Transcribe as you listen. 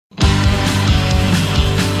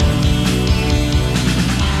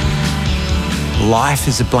Life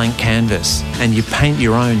is a blank canvas and you paint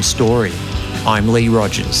your own story. I'm Lee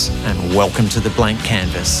Rogers and welcome to The Blank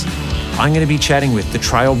Canvas. I'm going to be chatting with the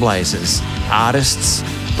trailblazers, artists,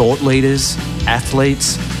 thought leaders,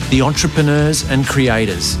 athletes, the entrepreneurs and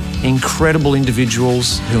creators, incredible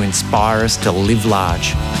individuals who inspire us to live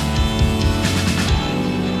large.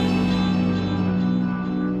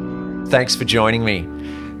 Thanks for joining me.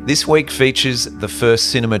 This week features the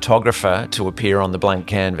first cinematographer to appear on The Blank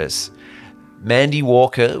Canvas. Mandy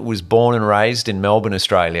Walker was born and raised in Melbourne,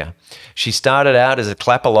 Australia. She started out as a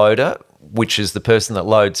clapper loader, which is the person that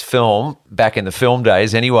loads film, back in the film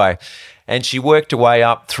days anyway, and she worked her way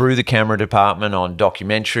up through the camera department on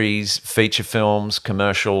documentaries, feature films,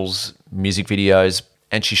 commercials, music videos,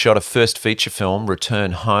 and she shot her first feature film,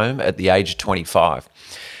 Return Home, at the age of 25.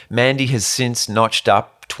 Mandy has since notched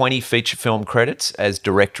up 20 feature film credits as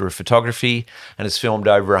director of photography and has filmed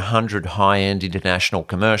over 100 high-end international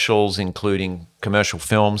commercials, including commercial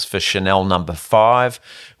films for Chanel No. 5,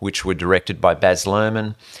 which were directed by Baz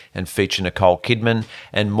Luhrmann and feature Nicole Kidman,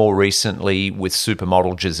 and more recently with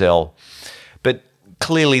supermodel Giselle. But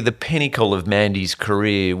clearly the pinnacle of Mandy's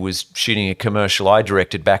career was shooting a commercial I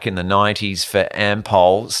directed back in the 90s for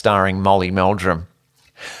Ampol, starring Molly Meldrum.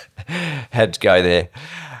 Had to go there.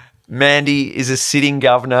 Mandy is a sitting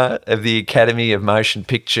governor of the Academy of Motion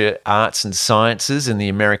Picture Arts and Sciences and the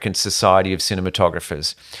American Society of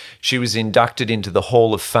Cinematographers. She was inducted into the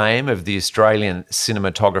Hall of Fame of the Australian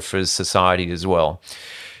Cinematographers Society as well.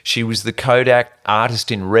 She was the Kodak Artist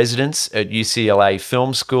in Residence at UCLA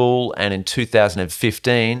Film School and in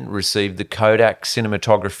 2015 received the Kodak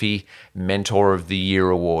Cinematography Mentor of the Year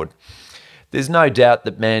Award. There's no doubt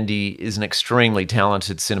that Mandy is an extremely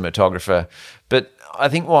talented cinematographer, but I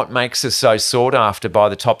think what makes her so sought after by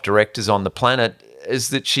the top directors on the planet is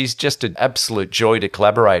that she's just an absolute joy to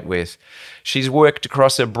collaborate with. She's worked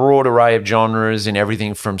across a broad array of genres in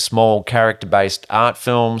everything from small character-based art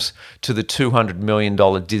films to the $200 million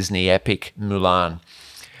Disney epic Mulan.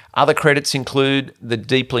 Other credits include the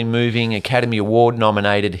deeply moving Academy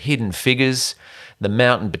Award-nominated Hidden Figures, The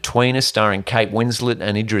Mountain Between Us starring Kate Winslet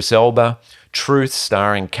and Idris Elba, Truth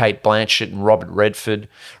starring Cate Blanchett and Robert Redford,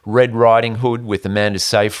 Red Riding Hood with Amanda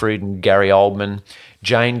Seyfried and Gary Oldman,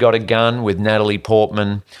 Jane Got a Gun with Natalie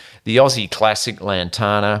Portman, the Aussie classic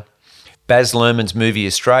Lantana, Baz Luhrmann's movie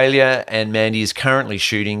Australia, and Mandy is currently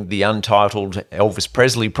shooting the untitled Elvis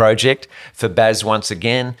Presley project for Baz Once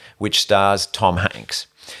Again, which stars Tom Hanks.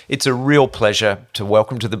 It's a real pleasure to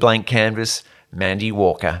welcome to The Blank Canvas, Mandy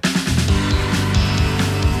Walker.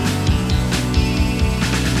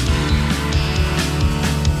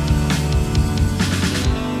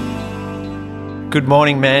 Good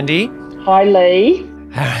morning, Mandy. Hi, Lee.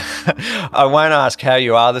 I won't ask how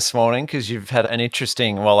you are this morning because you've had an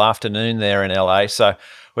interesting, afternoon there in LA. So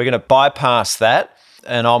we're going to bypass that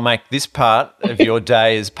and I'll make this part of your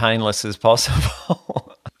day as painless as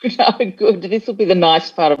possible. Oh, good. This will be the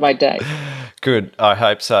nice part of my day. Good. I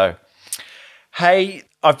hope so. Hey,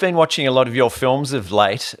 I've been watching a lot of your films of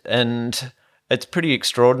late and it's pretty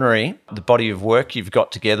extraordinary, the body of work you've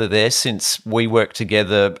got together there since we worked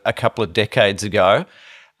together a couple of decades ago.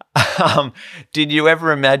 Did you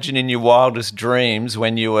ever imagine in your wildest dreams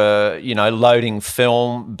when you were, loading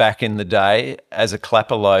film back in the day as a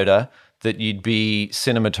clapper loader that you'd be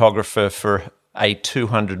cinematographer for a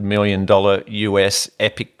 $200 million US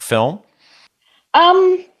epic film?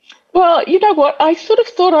 Well, you know what? I sort of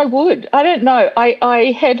thought I would. I don't know.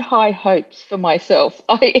 I had high hopes for myself.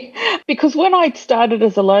 Because when I started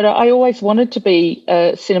as a loader, I always wanted to be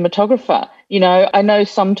a cinematographer. I know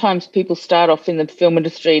sometimes people start off in the film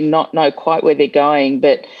industry and not know quite where they're going.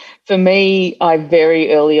 But for me, I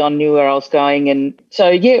very early on knew where I was going. And so,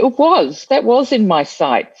 yeah, that was in my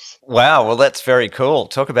sights. Wow. Well, that's very cool.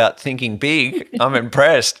 Talk about thinking big. I'm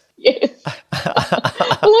impressed. Yes.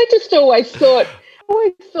 Well, I just always thought,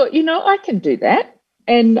 I can do that.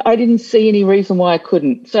 And I didn't see any reason why I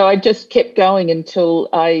couldn't. So I just kept going until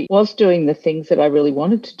I was doing the things that I really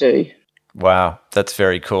wanted to do. Wow, that's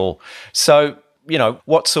very cool. So,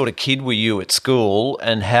 what sort of kid were you at school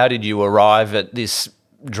and how did you arrive at this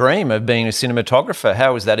dream of being a cinematographer?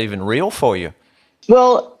 How was that even real for you?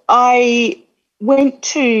 Well, I went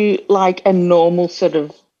to a normal sort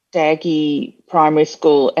of daggy primary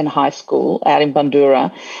school and high school out in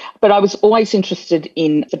Bundoora, but I was always interested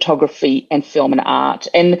in photography and film and art.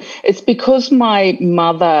 And it's because my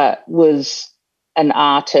mother was an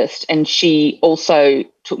artist and she also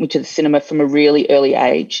took me to the cinema from a really early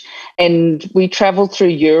age. And we travelled through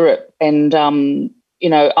Europe and,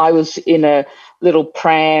 I was in a little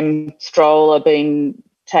pram stroller being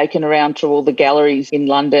taken around to all the galleries in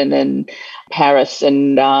London and Paris,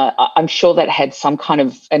 and I'm sure that had some kind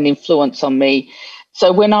of an influence on me.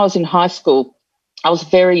 So when I was in high school, I was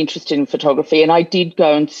very interested in photography, and I did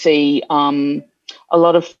go and see a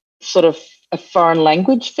lot of sort of foreign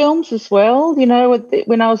language films as well, when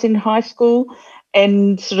I was in high school,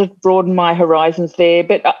 and sort of broaden my horizons there.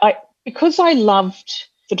 But because I loved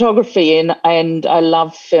photography and I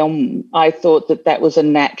love film, I thought that was a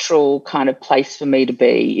natural kind of place for me to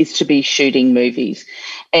be, is to be shooting movies.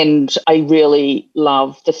 And I really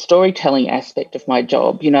love the storytelling aspect of my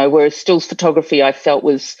job, whereas stills photography I felt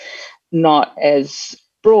was not as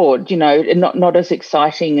broad, not as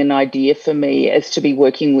exciting an idea for me as to be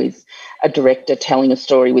working with a director telling a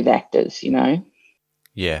story with actors.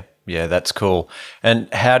 Yeah, that's cool.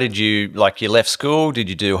 And how did you left school? Did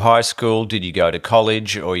you do high school? Did you go to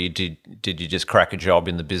college, or did you just crack a job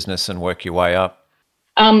in the business and work your way up?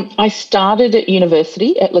 I started at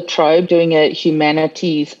university at La Trobe doing a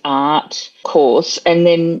humanities art course, and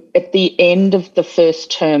then at the end of the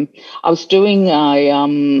first term, I was doing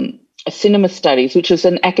a cinema studies, which was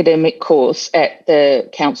an academic course at the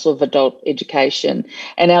Council of Adult Education,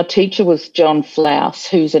 and our teacher was John Flouse,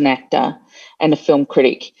 who's an actor and a film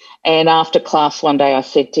critic. And after class one day, I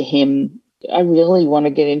said to him, I really want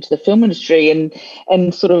to get into the film industry,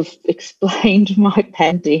 and sort of explained my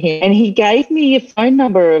passion to him. And he gave me a phone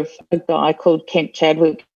number of a guy called Kent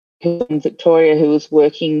Chadwick, who's in Victoria, who was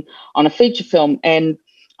working on a feature film. And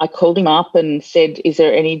I called him up and said, is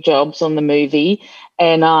there any jobs on the movie?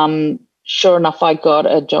 And sure enough, I got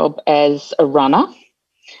a job as a runner.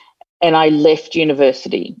 And I left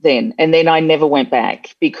university then. And then I never went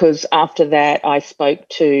back, because after that I spoke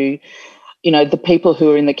to, the people who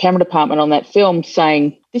were in the camera department on that film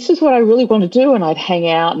saying, this is what I really want to do. And I'd hang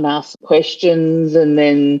out and ask questions. And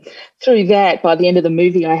then through that, by the end of the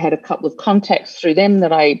movie, I had a couple of contacts through them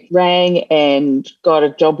that I rang and got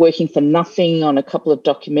a job working for nothing on a couple of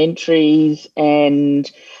documentaries.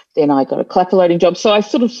 And then I got a clapper loading job. So I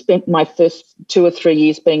sort of spent my first 2 or 3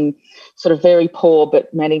 years being sort of very poor,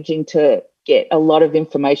 but managing to get a lot of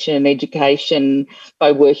information and education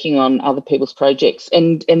by working on other people's projects.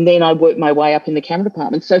 And then I worked my way up in the camera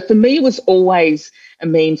department. So for me, it was always a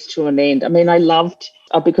means to an end. I mean, I loved,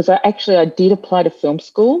 because I did apply to film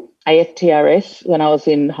school, AFTRS, when I was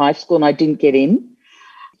in high school, and I didn't get in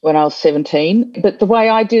when I was 17. But the way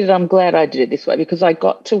I did it, I'm glad I did it this way, because I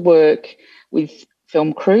got to work with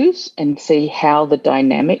film crews and see how the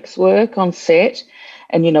dynamics work on set,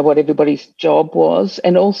 and what everybody's job was,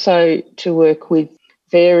 and also to work with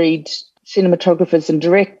varied cinematographers and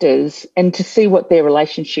directors and to see what their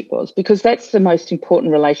relationship was, because that's the most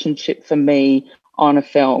important relationship for me on a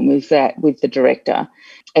film, is that with the director.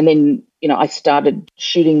 And then, I started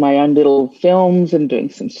shooting my own little films and doing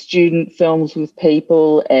some student films with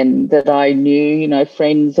people and that I knew,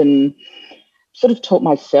 friends, and sort of taught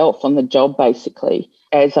myself on the job basically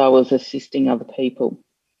as I was assisting other people.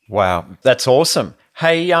 Wow, that's awesome.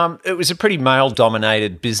 Hey, it was a pretty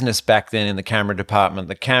male-dominated business back then in the camera department.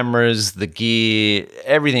 The cameras, the gear,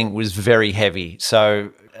 everything was very heavy.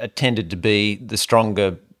 So it tended to be the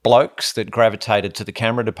stronger blokes that gravitated to the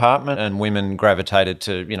camera department, and women gravitated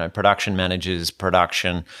to, production managers,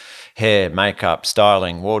 production, hair, makeup,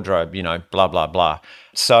 styling, wardrobe, blah, blah, blah.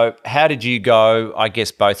 So how did you go, I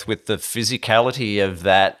guess, both with the physicality of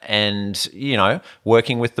that and,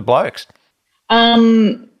 working with the blokes?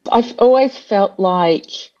 I've always felt like,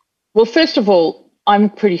 well, first of all, I'm a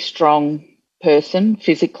pretty strong person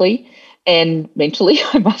physically and mentally,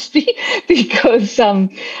 I must be, because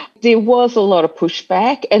there was a lot of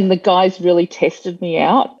pushback and the guys really tested me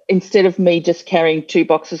out. Instead of me just carrying 2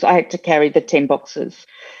 boxes, I had to carry the 10 boxes.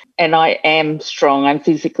 And I am strong. I'm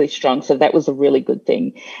physically strong. So that was a really good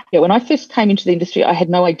thing. When I first came into the industry, I had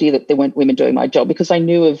no idea that there weren't women doing my job, because I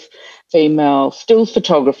knew of female stills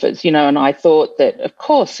photographers, and I thought that, of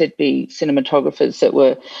course, there'd be cinematographers that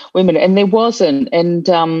were women, and there wasn't. And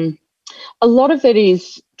a lot of it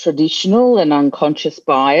is traditional and unconscious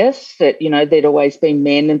bias that, there'd always been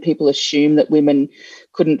men, and people assume that women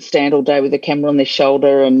couldn't stand all day with a camera on their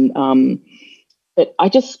shoulder. But I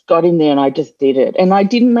just got in there and I just did it. And I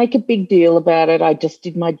didn't make a big deal about it. I just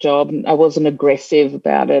did my job, and I wasn't aggressive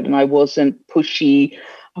about it, and I wasn't pushy.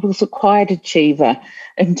 I was a quiet achiever,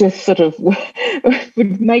 and just sort of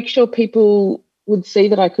would make sure people would see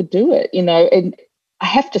that I could do it, And I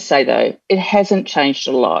have to say, though, it hasn't changed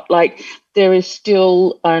a lot. Like, there is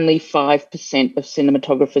still only 5% of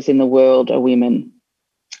cinematographers in the world are women,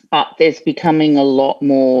 but there's becoming a lot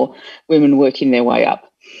more women working their way up.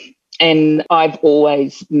 And I've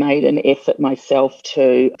always made an effort myself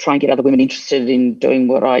to try and get other women interested in doing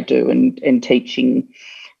what I do and teaching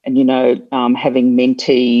and, having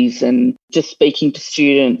mentees and just speaking to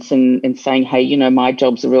students and saying, hey, my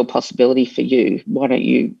job's a real possibility for you. Why don't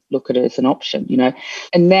you look at it as an option,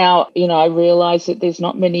 And now, I realise that there's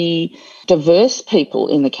not many diverse people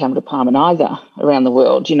in the camera department either around the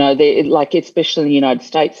world, especially in the United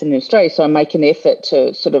States and in Australia. So I make an effort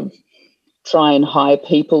to sort of try and hire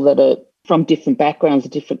people that are from different backgrounds,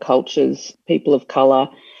 different cultures, people of colour,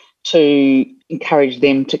 to encourage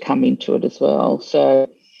them to come into it as well. So,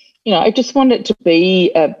 I just want it to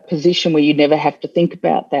be a position where you never have to think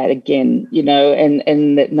about that again,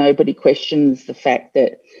 and that nobody questions the fact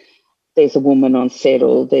that there's a woman on set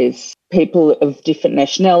or there's people of different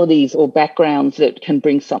nationalities or backgrounds that can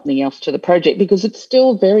bring something else to the project, because it's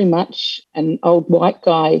still very much an old white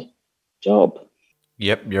guy job.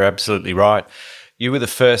 Yep, you're absolutely right. You were the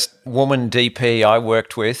first woman DP I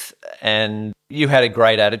worked with, and you had a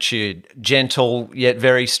great attitude, gentle yet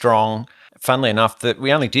very strong. Funnily enough, that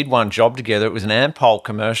we only did one job together. It was an Ampol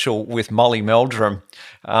commercial with Molly Meldrum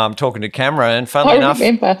talking to camera, and funnily enough,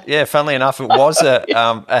 it was a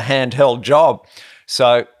handheld job.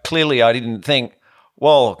 So clearly, I didn't think,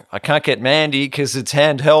 well, I can't get Mandy because it's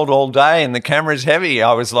handheld all day and the camera's heavy.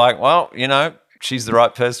 I was like, well, she's the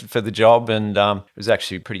right person for the job, and it was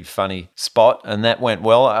actually a pretty funny spot, and that went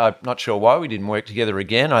well. I'm not sure why we didn't work together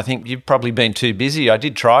again. I think you've probably been too busy. I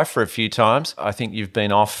did try for a few times. I think you've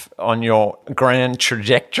been off on your grand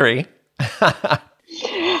trajectory.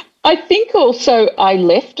 I think also I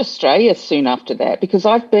left Australia soon after that, because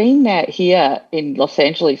I've been here in Los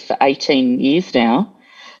Angeles for 18 years now.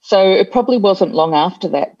 So it probably wasn't long after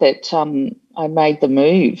that I made the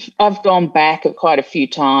move. I've gone back quite a few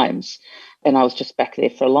times, and I was just back there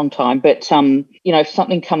for a long time. But, if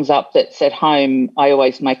something comes up that's at home, I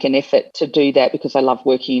always make an effort to do that because I love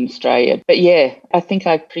working in Australia. But, yeah, I think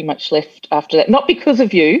I pretty much left after that. Not because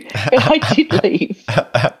of you, but I did leave.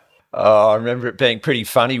 Oh, I remember it being pretty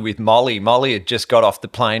funny with Molly. Molly had just got off the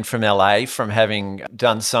plane from LA from having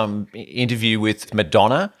done some interview with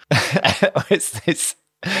Madonna.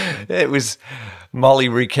 It was Molly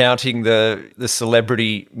recounting the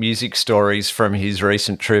celebrity music stories from his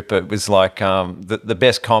recent trip. It was like the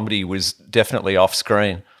best comedy was definitely off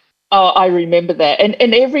screen. Oh, I remember that.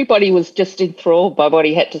 And everybody was just enthralled by what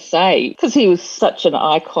he had to say because he was such an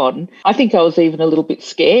icon. I think I was even a little bit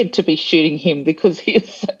scared to be shooting him because he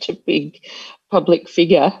is such a big public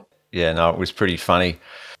figure. Yeah, no, it was pretty funny.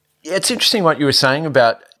 Yeah, it's interesting what you were saying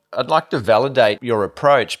about, I'd like to validate your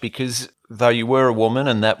approach, because though you were a woman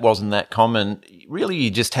and that wasn't that common, really you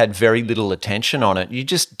just had very little attention on it. You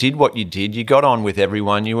just did what you did. You got on with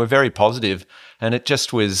everyone. You were very positive, and it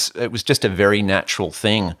was just a very natural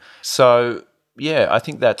thing. So, yeah, I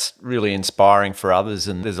think that's really inspiring for others,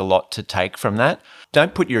 and there's a lot to take from that.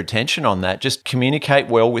 Don't put your attention on that. Just communicate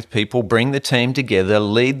well with people, bring the team together,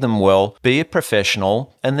 lead them well, be a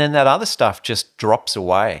professional, and then that other stuff just drops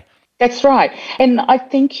away. That's right. And I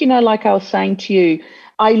think, like I was saying to you,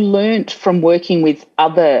 I learnt from working with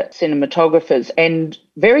other cinematographers, and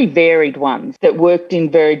very varied ones that worked in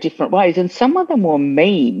very different ways. And some of them were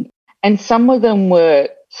mean, and some of them were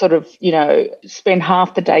sort of, spend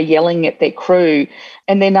half the day yelling at their crew.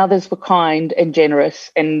 And then others were kind and generous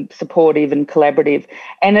and supportive and collaborative.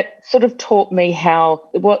 And it sort of taught me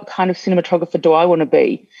what kind of cinematographer do I want to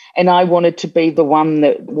be? And I wanted to be the one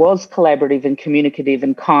that was collaborative and communicative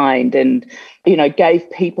and kind and, gave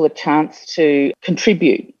people a chance to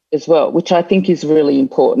contribute as well, which I think is really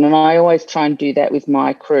important. And I always try and do that with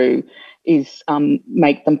my crew, is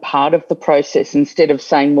make them part of the process instead of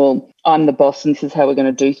saying, well, I'm the boss and this is how we're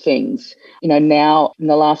going to do things. Now in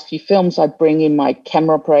the last few films, I bring in my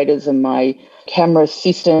camera operators and my camera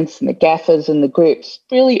assistants and the gaffers and the grips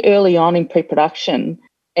really early on in pre-production,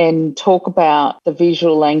 and talk about the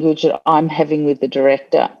visual language that I'm having with the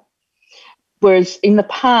director. Whereas in the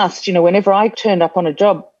past, whenever I turned up on a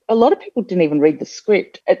job, a lot of people didn't even read the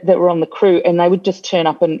script that were on the crew, and they would just turn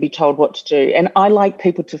up and be told what to do. And I like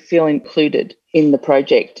people to feel included in the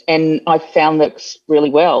project. And I found that really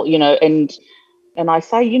well, and I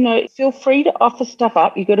say, feel free to offer stuff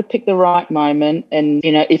up. You've got to pick the right moment. And,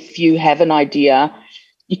 if you have an idea,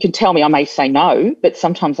 you can tell me. I may say no, but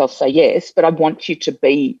sometimes I'll say yes. But I want you to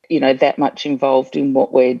be, that much involved in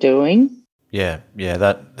what we're doing. Yeah,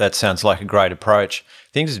 that sounds like a great approach.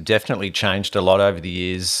 Things have definitely changed a lot over the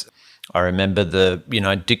years. I remember the,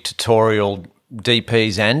 dictatorial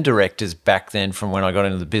DPs and directors back then from when I got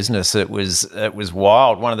into the business. It was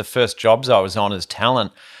wild. One of the first jobs I was on as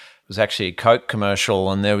talent was actually a Coke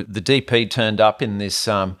commercial, and the DP turned up in this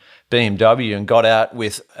BMW and got out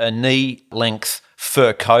with a knee-length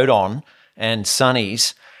fur coat on and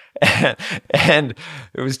sunnies, And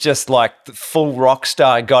it was just like the full rock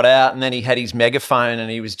star got out, and then he had his megaphone,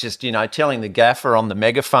 and he was just, telling the gaffer on the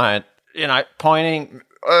megaphone, pointing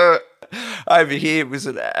over here. It was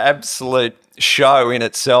an absolute show in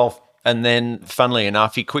itself. And then, funnily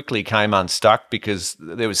enough, he quickly came unstuck because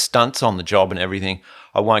there was stunts on the job and everything.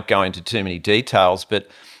 I won't go into too many details, but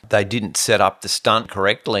they didn't set up the stunt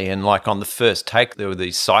correctly. And like on the first take, there were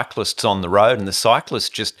these cyclists on the road, and the cyclists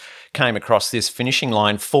just came across this finishing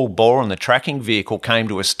line full bore, and the tracking vehicle came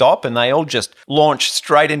to a stop, and they all just launched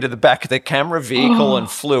straight into the back of the camera vehicle and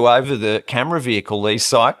flew over the camera vehicle, these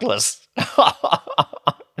cyclists.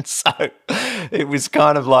 So it was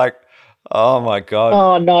kind of like, oh my God.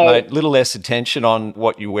 Oh, no. Mate, little less attention on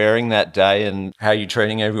what you're wearing that day and how you're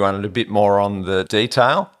treating everyone, and a bit more on the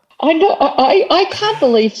detail. I know. I can't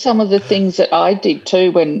believe some of the things that I did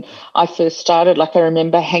too when I first started. Like, I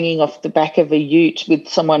remember hanging off the back of a ute with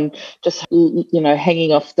someone just,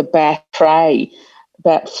 hanging off the back tray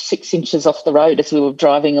about 6 inches off the road as we were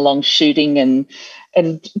driving along shooting,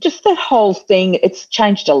 and just that whole thing. It's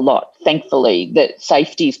changed a lot, thankfully, that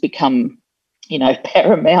safety's become,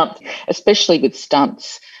 paramount, especially with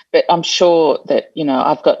stunts. But I'm sure that,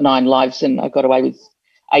 I've got 9 lives and I got away with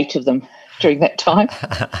 8 of them during that time.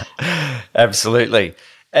 Absolutely.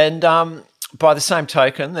 And by the same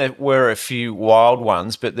token, there were a few wild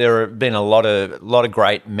ones, but there have been a lot of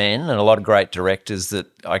great men and a lot of great directors that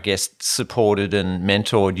I guess supported and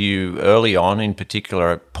mentored you early on. In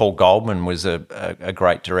particular, Paul Goldman was a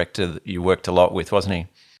great director that you worked a lot with, wasn't he?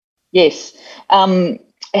 Yes.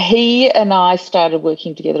 He and I started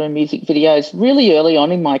working together in music videos really early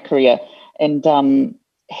on in my career, and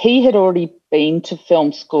he had already been to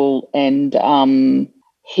film school, and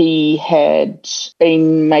he had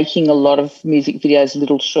been making a lot of music videos,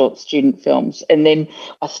 little short student films. And then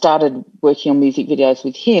I started working on music videos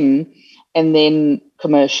with him, and then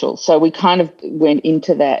commercials. So we kind of went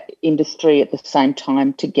into that industry at the same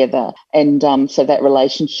time together. And so that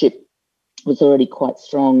relationship was already quite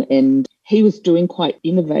strong. And he was doing quite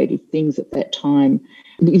innovative things at that time,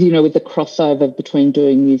 with the crossover between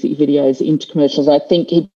doing music videos into commercials. I think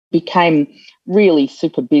he became really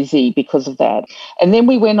super busy because of that. And then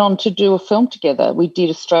we went on to do a film together. We did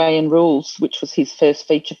Australian Rules, which was his first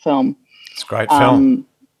feature film. It's a great film.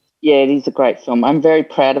 Yeah, it is a great film. I'm very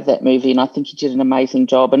proud of that movie, and I think he did an amazing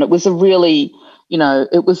job. And it was a really,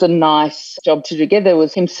 it was a nice job to do together. It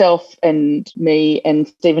was himself and me and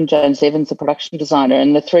Stephen Jones Evans, the production designer,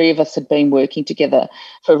 and the three of us had been working together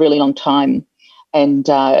for a really long time. And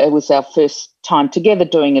it was our first time together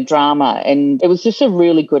doing a drama, and it was just a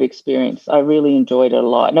really good experience. I really enjoyed it a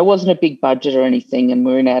lot. And it wasn't a big budget or anything, and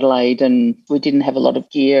we were in Adelaide and we didn't have a lot of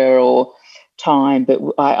gear or time, but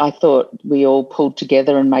I thought we all pulled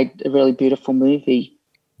together and made a really beautiful movie.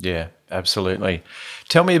 Yeah, absolutely.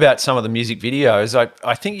 Tell me about some of the music videos.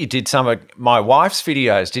 I think you did some of my wife's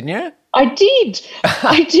videos, didn't you? I did.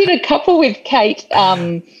 I did a couple with Kate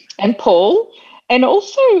and Paul. And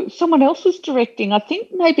also someone else was directing. I think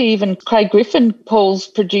maybe even Craig Griffin, Paul's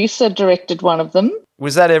producer, directed one of them.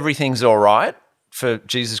 Was that Everything's All Right for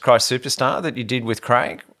Jesus Christ Superstar that you did with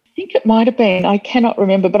Craig? I think it might have been. I cannot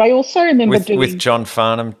remember. But I also remember with John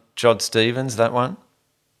Farnham, Jod Stevens, that one?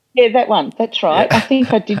 Yeah, that one. That's right. Yeah. I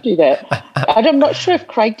think I did do that. I'm not sure if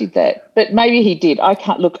Craig did that, but maybe he did. I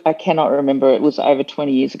cannot remember. It was over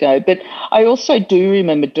 20 years ago. But I also do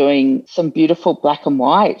remember doing some beautiful black and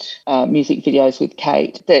white music videos with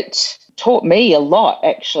Kate that taught me a lot,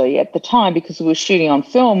 actually, at the time, because we were shooting on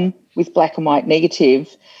film with black and white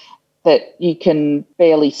negative that you can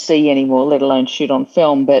barely see anymore, let alone shoot on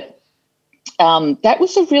film. But that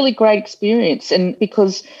was a really great experience, and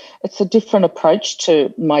because it's a different approach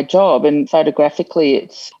to my job, and photographically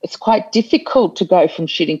it's quite difficult to go from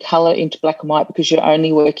shooting colour into black and white because you're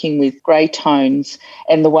only working with grey tones,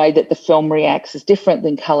 and the way that the film reacts is different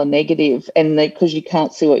than colour negative, and because you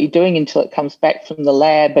can't see what you're doing until it comes back from the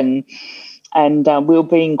lab, and we were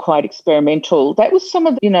being quite experimental. That was some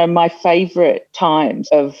of my favourite times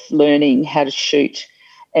of learning how to shoot.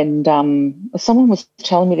 And someone was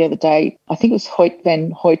telling me the other day, I think it was Hoyt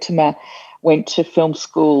van Hoytema, went to film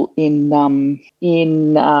school in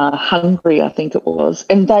Hungary, I think it was,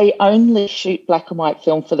 and they only shoot black and white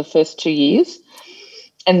film for the first 2 years,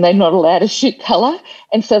 and they're not allowed to shoot colour.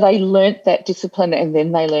 And so they learnt that discipline, and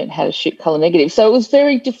then they learnt how to shoot colour negative. So it was a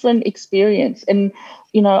very different experience. And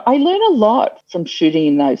I learn a lot from shooting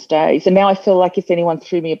in those days. And now I feel like if anyone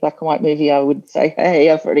threw me a black and white movie, I would say, hey,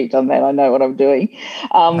 I've already done that. I know what I'm doing,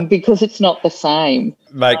 because it's not the same.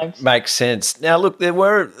 Makes sense. Now, look, there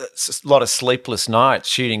were a lot of sleepless nights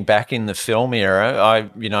shooting back in the film era. I,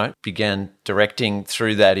 began directing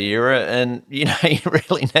through that era, and you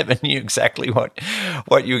really never knew exactly what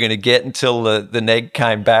you were going to get until the neg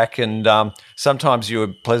came back. And sometimes you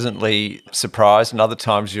were pleasantly surprised, and other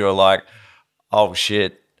times you were like, oh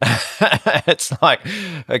shit. It's like,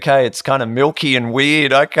 okay, it's kind of milky and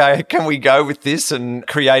weird. Okay, can we go with this and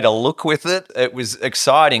create a look with it? It was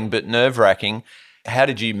exciting but nerve-wracking. How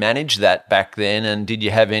did you manage that back then? And did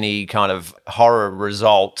you have any kind of horror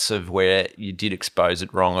results of where you did expose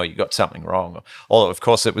it wrong or you got something wrong? Or, of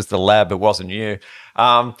course, it was the lab, it wasn't you.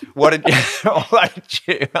 What did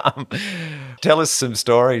you tell us some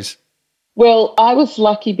stories? Well, I was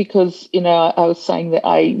lucky because, I was saying that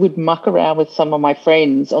I would muck around with some of my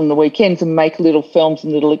friends on the weekends and make little films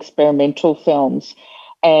and little experimental films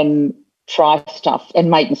and try stuff and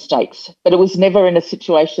make mistakes. But it was never in a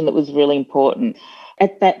situation that was really important.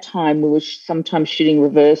 At that time, we were sometimes shooting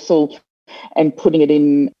reversal and putting it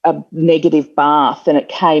in a negative bath, and it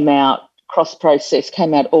came out, cross-process,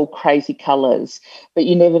 came out all crazy colours, but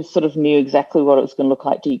you never sort of knew exactly what it was going to look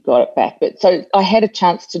like till you got it back. But so I had a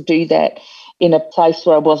chance to do that in a place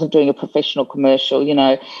where I wasn't doing a professional commercial,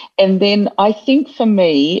 And then I think for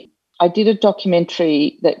me, I did a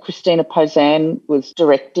documentary that Christina Pozan was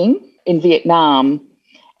directing in Vietnam,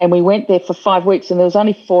 and we went there for 5 weeks, and there was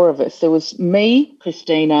only 4 of us. There was me,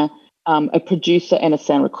 Christina, a producer and a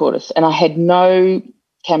sound recordist, and I had no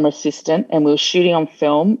camera assistant, and we were shooting on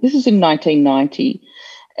film. This was in 1990,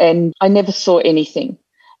 and I never saw anything,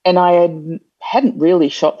 and I hadn't really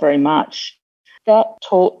shot very much. That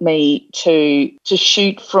taught me to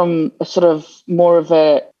shoot from a sort of more of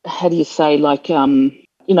a, how do you say, like,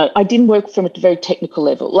 I didn't work from a very technical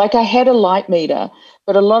level. Like, I had a light meter,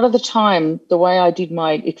 but a lot of the time, the way I did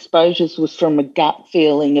my exposures was from a gut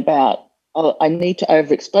feeling about, I need to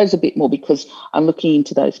overexpose a bit more because I'm looking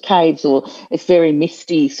into those caves, or it's very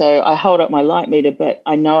misty. So I hold up my light meter, but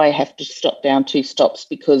I know I have to stop down 2 stops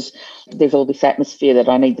because there's all this atmosphere that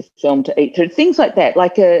I need the film to eat through. Things like that,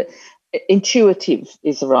 like intuitive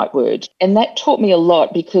is the right word. And that taught me a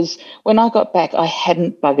lot because when I got back, I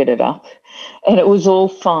hadn't buggered it up and it was all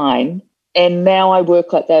fine. And now I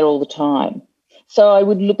work like that all the time. So I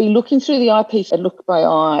would be looking through the eyepiece and look by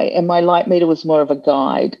eye, and my light meter was more of a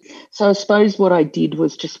guide. So I suppose what I did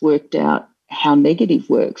was just worked out how negative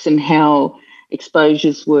works and how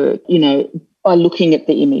exposures work, by looking at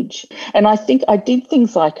the image. And I think I did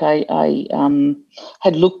things like I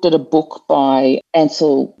had looked at a book by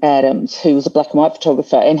Ansel Adams, who was a black and white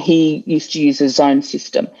photographer, and he used to use a zone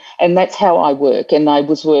system. And that's how I work. And I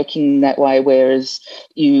was working that way, whereas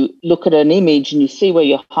you look at an image and you see where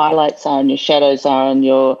your highlights are and your shadows are and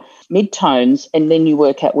your midtones, and then you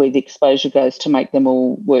work out where the exposure goes to make them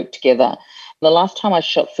all work together. The last time I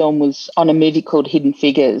shot film was on a movie called Hidden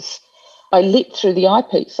Figures. I lit through the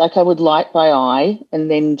eyepiece, like I would light by eye and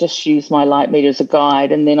then just use my light meter as a guide.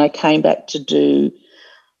 And then I came back to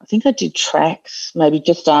I think I did tracks maybe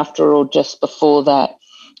just after or just before that.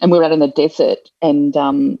 And we were out in the desert, and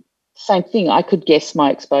same thing, I could guess my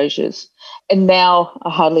exposures. And now I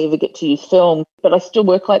hardly ever get to use film, but I still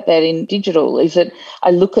work like that in digital, is that I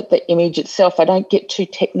look at the image itself. I don't get too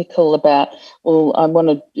technical about, well, I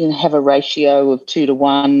want to have a ratio of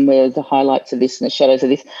 2:1 where the highlights are this and the shadows are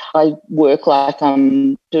this. I work like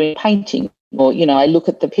I'm doing painting, or, I look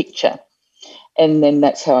at the picture, and then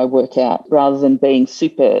that's how I work out rather than being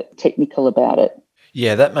super technical about it.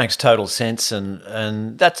 Yeah, that makes total sense,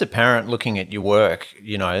 and that's apparent looking at your work.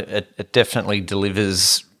 It definitely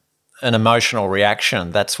delivers an emotional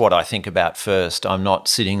reaction. That's what I think about first. I'm not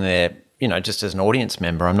sitting there, just as an audience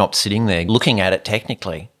member, I'm not sitting there looking at it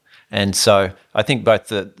technically. And so I think both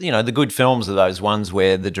the good films are those ones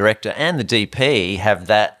where the director and the DP have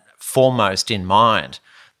that foremost in mind,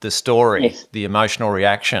 the story, yes, the emotional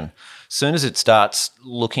reaction. As soon as it starts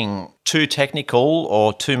looking too technical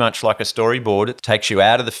or too much like a storyboard, it takes you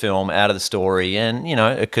out of the film, out of the story, and,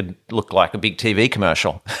 it could look like a big TV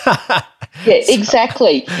commercial. Yeah,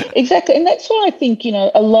 exactly. And that's why I think,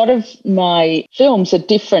 a lot of my films are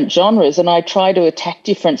different genres, and I try to attack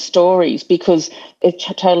different stories because it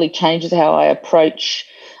totally changes how I approach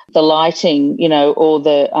the lighting, or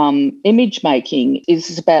the image making.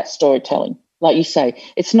 Is about storytelling. Like you say,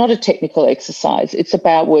 it's not a technical exercise. It's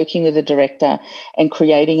about working with a director and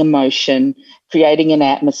creating emotion, creating an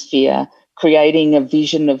atmosphere, creating a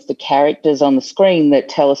vision of the characters on the screen that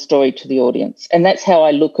tell a story to the audience. And that's how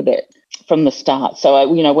I look at it from the start. So,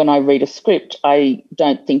 when I read a script, I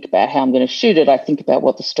don't think about how I'm going to shoot it. I think about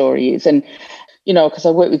what the story is. And, because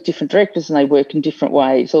I work with different directors and they work in different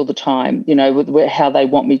ways all the time, with how they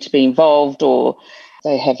want me to be involved, or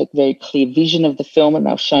they have a very clear vision of the film and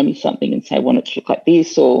they'll show me something and say, I want it to look like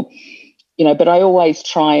this, or, but I always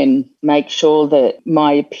try and make sure that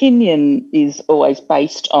my opinion is always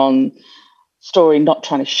based on story, not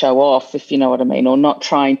trying to show off, if you know what I mean, or not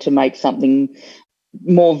trying to make something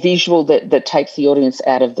more visual that takes the audience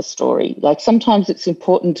out of the story. Like sometimes it's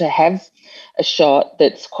important to have a shot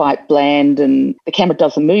that's quite bland and the camera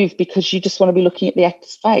doesn't move because you just want to be looking at the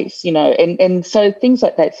actor's face, and so things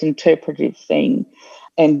like that's an interpretive thing.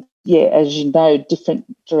 And yeah, as you know, different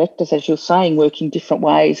directors, as you're saying, work in different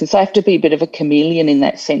ways. And so I have to be a bit of a chameleon in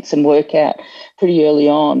that sense and work out pretty early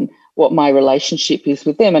on what my relationship is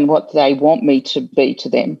with them and what they want me to be to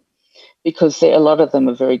them, because a lot of them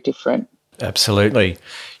are very different. Absolutely.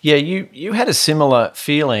 Yeah, you had a similar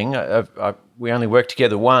feeling. We only worked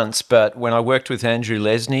together once, but when I worked with Andrew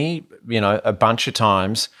Lesney, a bunch of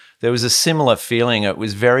times, there was a similar feeling. It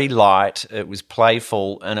was very light, it was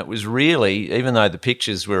playful, and it was really, even though the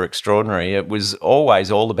pictures were extraordinary, it was always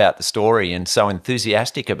all about the story and so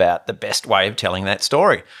enthusiastic about the best way of telling that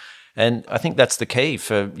story. And I think that's the key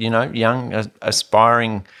for, young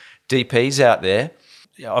aspiring DPs out there.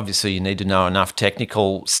 Obviously, you need to know enough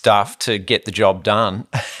technical stuff to get the job done,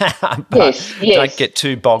 but yes. don't get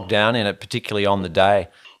too bogged down in it, particularly on the day.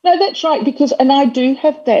 No, that's right, and I do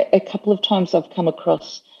have that a couple of times I've come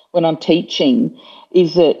across when I'm teaching,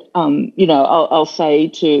 is that, I'll say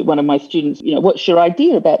to one of my students, what's your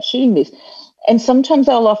idea about shooting this? And sometimes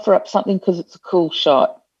I'll offer up something because it's a cool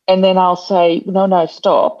shot. And then I'll say, no,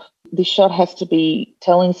 stop. This shot has to be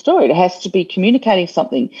telling a story. It has to be communicating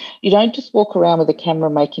something. You don't just walk around with a camera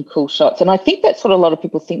making cool shots. And I think that's what a lot of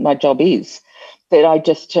people think my job is, that I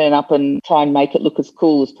just turn up and try and make it look as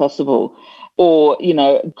cool as possible, or,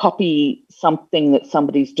 copy something that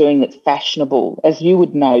somebody's doing that's fashionable. As you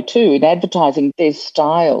would know too, in advertising, there's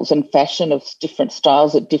styles and fashion of different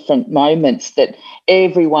styles at different moments that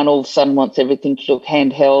everyone all of a sudden wants everything to look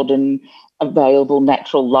handheld and available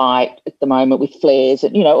natural light at the moment with flares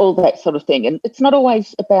and, all that sort of thing. And it's not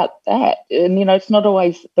always about that. And, it's not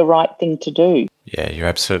always the right thing to do. Yeah, you're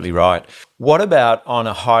absolutely right. What about on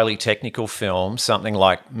a highly technical film, something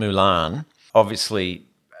like Mulan? Obviously,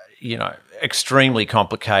 extremely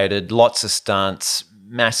complicated, lots of stunts,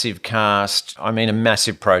 massive cast. I mean, a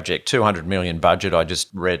massive project, 200 million budget, I just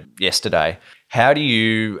read yesterday. How do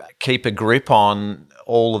you keep a grip on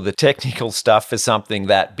all of the technical stuff for something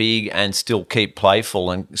that big and still keep playful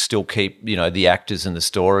and still keep, the actors and the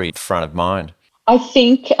story front of mind? I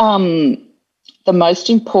think the most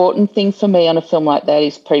important thing for me on a film like that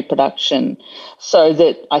is pre-production, so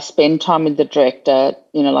that I spend time with the director,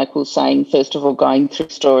 like we were saying, first of all, going through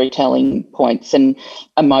storytelling points and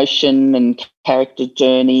emotion and character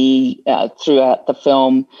journey throughout the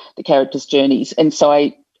film, the characters' journeys. And so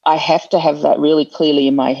I have to have that really clearly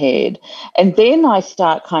in my head. And then I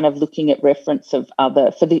start kind of looking at reference of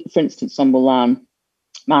other, for instance, on Mulan,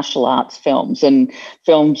 martial arts films and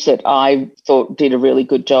films that I thought did a really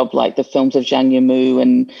good job, like the films of Zhang Yimou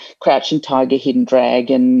and Crouching Tiger, Hidden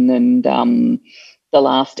Dragon and The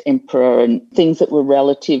Last Emperor, and things that were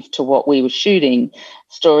relative to what we were shooting,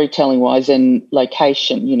 storytelling-wise and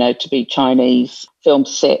location, to be Chinese film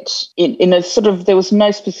set in a sort of, there was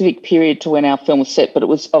no specific period to when our film was set, but it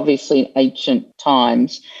was obviously in ancient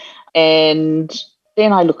times. And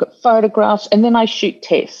then I look at photographs and then I shoot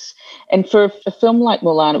tests. And for a film like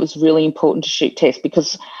Mulan, it was really important to shoot tests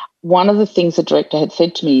because one of the things the director had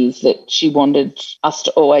said to me is that she wanted us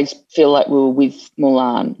to always feel like we were with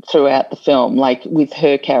Mulan throughout the film, like with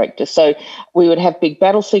her character. So we would have big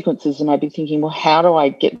battle sequences and I'd be thinking, well, how do I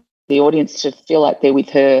get the audience to feel like they're with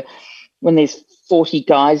her when there's 40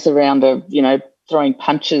 guys around her, throwing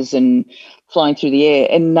punches and flying through the air?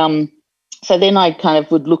 And so then I kind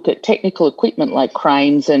of would look at technical equipment like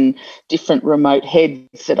cranes and different remote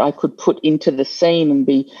heads that I could put into the scene and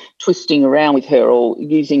be twisting around with her, or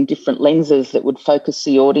using different lenses that would focus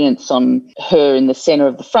the audience on her in the center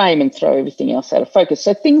of the frame and throw everything else out of focus.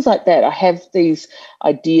 So things like that. I have these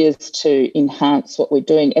ideas to enhance what we're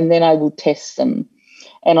doing, and then I will test them.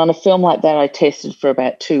 And on a film like that, I tested for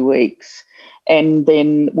about 2 weeks. And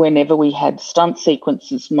then whenever we had stunt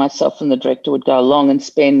sequences, myself and the director would go along and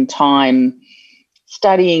spend time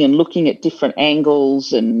studying and looking at different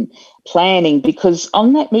angles and planning, because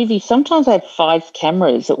on that movie, sometimes I had 5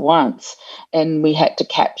 cameras at once and we had to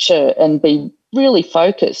capture and be really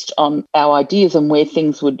focused on our ideas and where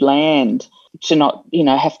things would land to not,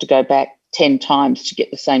 have to go back 10 times to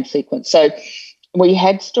get the same sequence. So We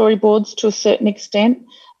had storyboards to a certain extent,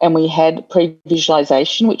 and we had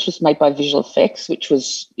pre-visualization, which was made by visual effects, which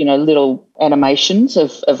was, little animations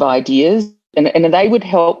of ideas. And they would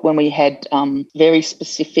help when we had very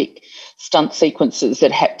specific stunt sequences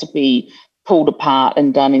that had to be pulled apart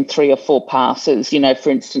and done in 3 or 4 passes. For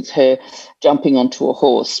instance, her jumping onto a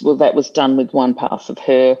horse. Well, that was done with one pass of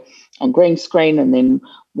her on green screen, and then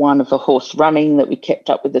one of the horse running that we kept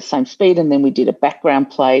up with the same speed, and then we did a background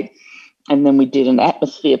plate, and then we did an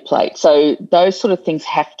atmosphere plate. So those sort of things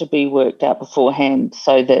have to be worked out beforehand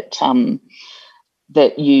so that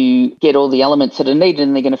that you get all the elements that are needed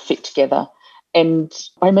and they're going to fit together. And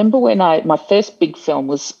I remember when my first big film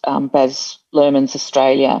was Baz Luhrmann's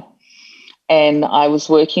Australia, and I was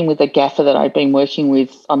working with a gaffer that I'd been working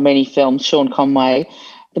with on many films, Sean Conway.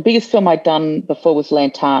 The biggest film I'd done before was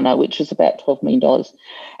Lantana, which was about $12 million.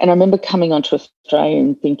 And I remember coming onto Australia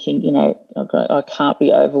and thinking, I can't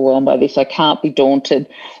be overwhelmed by this. I can't be daunted.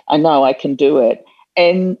 I know I can do it.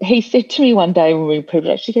 And he said to me one day when we were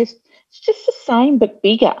pre-production, he goes, it's just the same but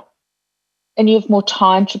bigger. And you have more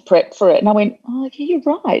time to prep for it. And I went, oh, yeah,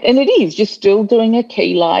 you're right. And it is. You're still doing a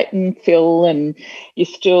key light and fill, and you're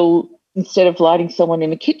still, instead of lighting someone in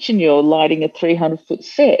the kitchen, you're lighting a 300-foot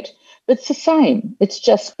set. But it's the same. It's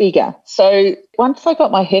just bigger. So once I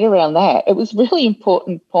got my head around that, it was a really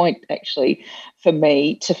important point, actually, for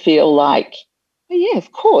me to feel like, oh, yeah,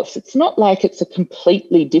 of course. It's not like it's a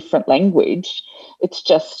completely different language. It's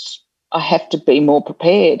just I have to be more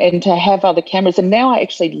prepared and to have other cameras. And now I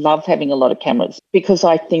actually love having a lot of cameras because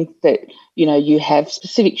I think that, you have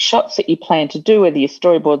specific shots that you plan to do, whether you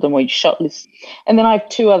storyboard them or you shot list. And then I have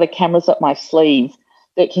 2 other cameras up my sleeve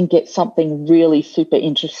that can get something really super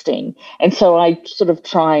interesting. And so I sort of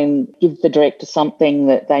try and give the director something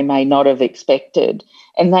that they may not have expected.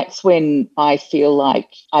 And that's when I feel like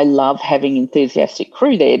I love having enthusiastic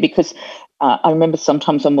crew there, because I remember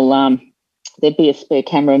sometimes on Mulan, there'd be a spare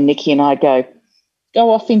camera and Nikki and I'd go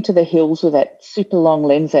off into the hills with that super long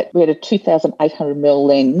lens. We had a 2,800mm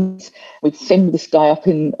lens. We'd send this guy up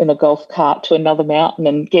in a golf cart to another mountain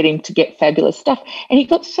and get him to get fabulous stuff. And he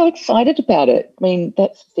got so excited about it. I mean,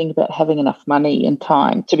 that's the thing about having enough money and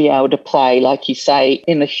time to be able to play, like you say,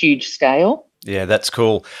 in a huge scale. Yeah, that's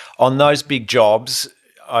cool. On those big jobs,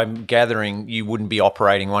 I'm gathering you wouldn't be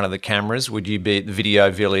operating one of the cameras. Would you be at the video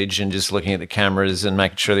village and just looking at the cameras and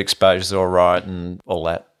making sure the exposure's all right and all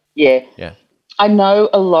that? Yeah. Yeah. I know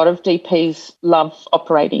a lot of DPs love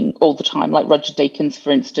operating all the time, like Roger Deakins, for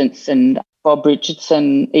instance, and Bob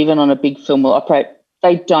Richardson, even on a big film, will operate.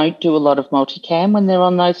 They don't do a lot of multicam when they're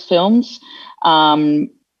on those films,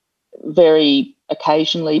 very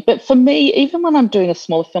occasionally. But for me, even when I'm doing a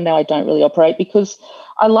smaller film now, I don't really operate because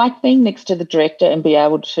I like being next to the director and be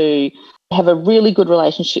able to have a really good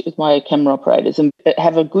relationship with my camera operators and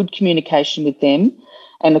have a good communication with them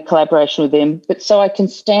and a collaboration with them, but so I can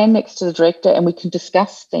stand next to the director and we can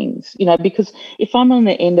discuss things, because if I'm on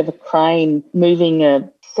the end of a crane moving a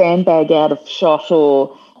sandbag out of shot,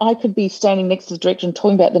 or I could be standing next to the director and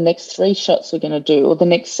talking about the next 3 shots we're going to do, or the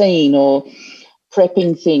next scene, or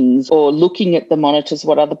prepping things, or looking at the monitors,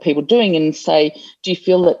 what other people are doing, and say, do you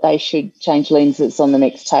feel that they should change lenses on the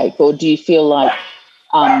next take? Or do you feel like,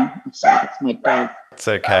 I'm sorry, that's my dog. It's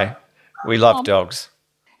okay. We love dogs.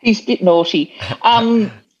 He's a bit naughty. But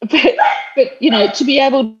to be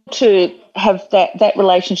able to have that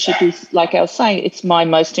relationship is, like I was saying, it's my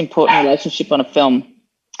most important relationship on a film.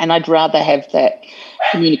 And I'd rather have that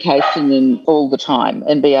communication than all the time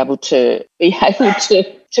and be able to be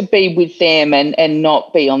with them and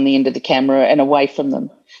not be on the end of the camera and away from them.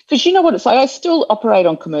 Because you know what it's like, I still operate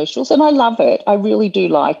on commercials and I love it. I really do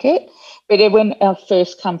like it. But when I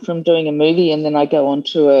first come from doing a movie and then I go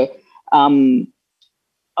onto a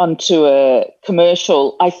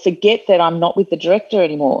commercial, I forget that I'm not with the director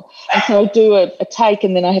anymore. And so I do a take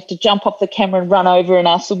and then I have to jump off the camera and run over and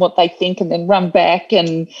ask them what they think and then run back.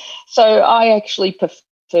 And so I actually prefer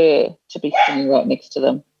to be standing right next to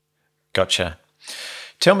them. Gotcha.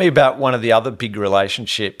 Tell me about one of the other big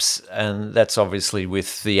relationships, and that's obviously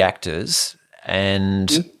with the actors.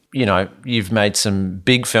 And, you've made some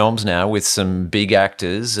big films now with some big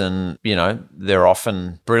actors and, they're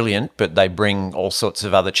often brilliant, but they bring all sorts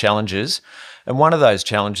of other challenges. And one of those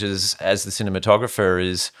challenges as the cinematographer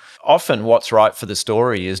is often what's right for the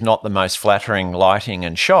story is not the most flattering lighting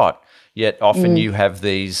and shot. Yet often you have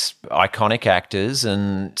these iconic actors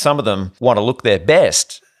and some of them want to look their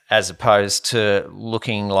best as opposed to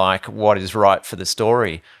looking like what is right for the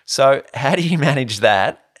story. So how do you manage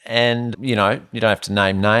that? And, you don't have to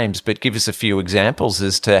name names, but give us a few examples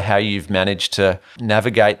as to how you've managed to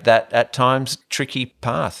navigate that at times tricky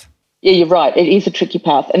path. Yeah, you're right. It is a tricky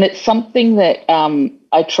path. And it's something that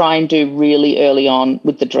I try and do really early on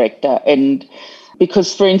with the director. And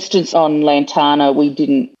because, for instance, on Lantana, we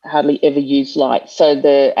didn't hardly ever use light. So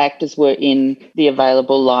the actors were in the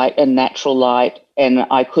available light and natural light, and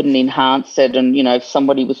I couldn't enhance it. And, you know, if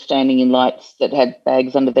somebody was standing in lights that had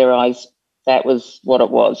bags under their eyes, that was what it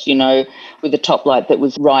was, you know, with a top light that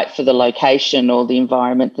was right for the location or the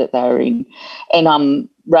environment that they were in. And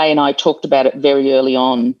Ray and I talked about it very early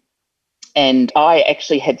on. And I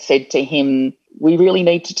actually had said to him, we really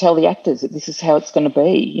need to tell the actors that this is how it's going to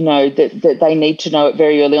be, you know, that they need to know it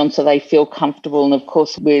very early on so they feel comfortable. And, of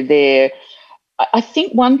course, we're there. I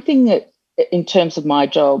think one thing that in terms of my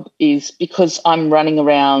job is because I'm running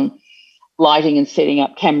around lighting and setting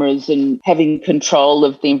up cameras and having control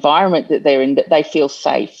of the environment that they're in, that they feel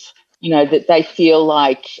safe, you know, that they feel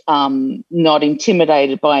like not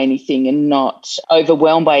intimidated by anything and not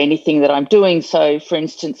overwhelmed by anything that I'm doing. So, for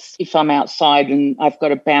instance, if I'm outside and I've got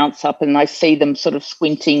to bounce up and I see them sort of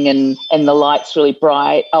squinting and the light's really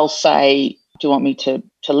bright, I'll say, do you want me to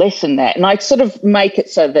lessen that? And I sort of make it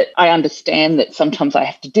so that I understand that sometimes I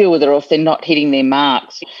have to deal with it, or if they're not hitting their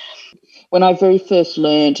marks. When I very first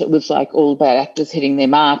learned, it was like all about actors hitting their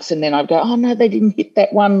marks, and then I'd go, oh, no, they didn't hit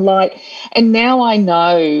that one light. And now I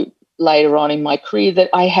know later on in my career that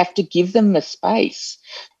I have to give them the space.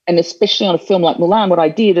 And especially on a film like Mulan, what I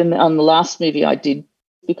did, and on the last movie I did,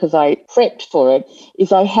 because I prepped for it,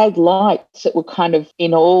 is I had lights that were kind of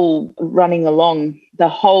in all running along the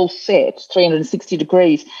whole set, 360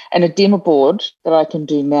 degrees, and a dimmer board that I can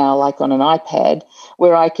do now, like on an iPad,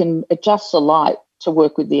 where I can adjust the light to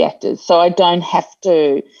work with the actors. So I don't have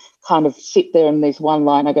to kind of sit there and there's one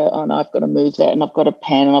line, I go, oh no, I've got to move that and I've got to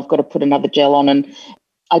pan and I've got to put another gel on. And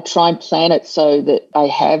I try and plan it so that I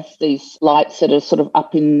have these lights that are sort of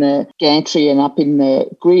up in the gantry and up in the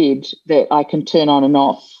grid that I can turn on and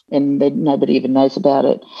off, and then nobody even knows about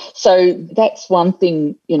it. So that's one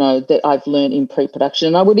thing, you know, that I've learned in pre-production.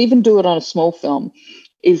 And I would even do it on a small film,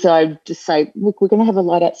 is I just say, look, we're going to have a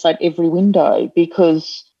light outside every window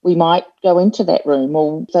because we might go into that room,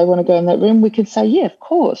 or if they want to go in that room, we can say, yeah, of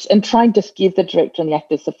course, and try and just give the director and the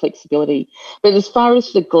actors the flexibility. But as far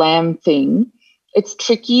as the glam thing, it's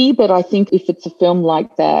tricky, but I think if it's a film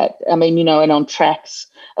like that, I mean, you know, and on tracks,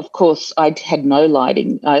 of course, I had no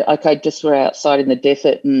lighting. I just were outside in the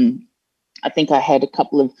desert, and I think I had a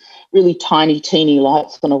couple of really tiny, teeny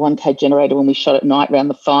lights on a 1K generator when we shot at night around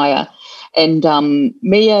the fire. And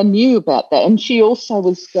Mia knew about that. And she also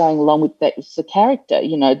was going along with that as the character,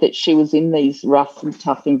 you know, that she was in these rough and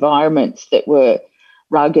tough environments that were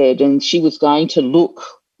rugged, and she was going to look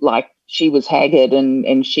like she was haggard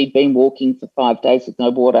and she'd been walking for 5 days with no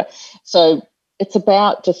water. So it's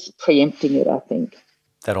about just preempting it, I think.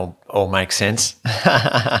 That all makes sense.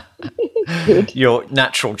 Good. Your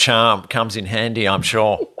natural charm comes in handy, I'm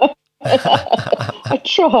sure. I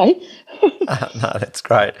try. No, that's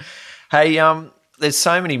great. Hey, there's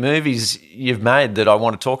so many movies you've made that I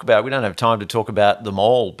want to talk about. We don't have time to talk about them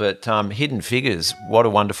all, but Hidden Figures, what a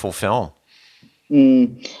wonderful film.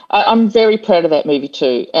 I'm very proud of that movie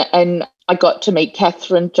too. And I got to meet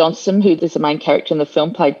Katherine Johnson, who is the main character in the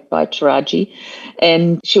film, played by Taraji.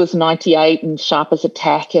 And she was 98 and sharp as a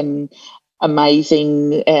tack and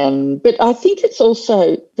amazing. But I think it's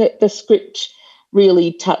also that the script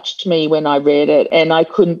really touched me when I read it, and I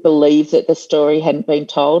couldn't believe that the story hadn't been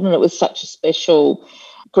told. And it was such a special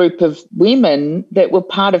group of women that were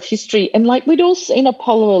part of history. And like we'd all seen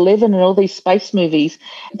Apollo 11 and all these space movies,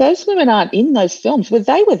 those women aren't in those films, but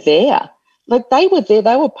they were there. Like they were there,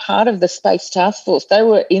 they were part of the Space Task Force. They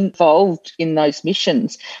were involved in those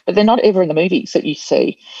missions, but they're not ever in the movies that you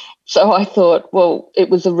see. So I thought, well, it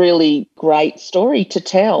was a really great story to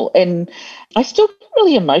tell. And I still get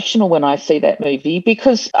really emotional when I see that movie,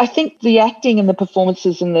 because I think the acting and the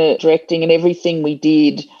performances and the directing and everything we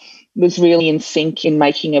did was really in sync in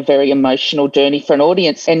making a very emotional journey for an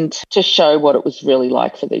audience and to show what it was really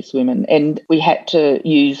like for these women. And we had to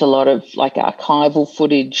use a lot of like archival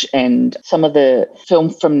footage and some of the film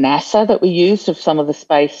from NASA that we used of some of the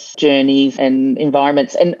space journeys and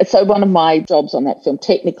environments. And so one of my jobs on that film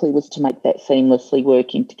technically was to make that seamlessly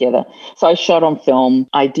working together. So I shot on film.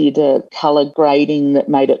 I did a colour grading that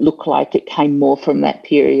made it look like it came more from that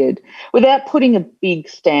period without putting a big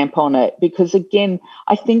stamp on it, because again,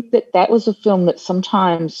 I think that was a film that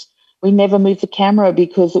sometimes we never moved the camera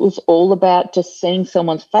because it was all about just seeing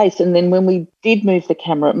someone's face. And then when we did move the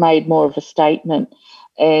camera, it made more of a statement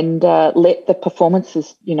and let the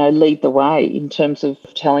performances, you know, lead the way in terms of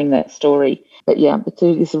telling that story. But yeah,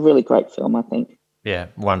 it's a really great film, I think. Yeah,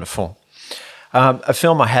 wonderful. A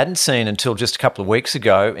film I hadn't seen until just a couple of weeks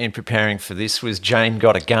ago in preparing for this was Jane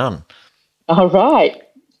Got a Gun. All right.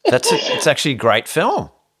 It's actually a great film.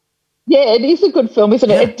 Yeah, it is a good film, isn't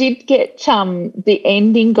it? Yeah. It did get the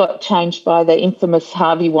ending got changed by the infamous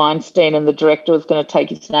Harvey Weinstein, and the director was going to take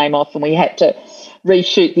his name off, and we had to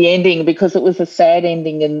reshoot the ending because it was a sad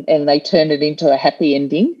ending, and they turned it into a happy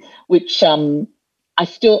ending, which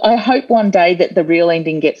I hope one day that the real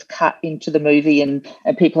ending gets cut into the movie and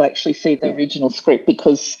people actually see the original script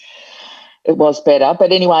because it was better.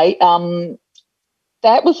 But anyway,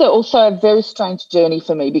 that was also a very strange journey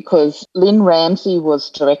for me because Lynn Ramsey was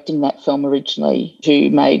directing that film originally, who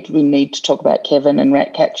made We Need to Talk About Kevin and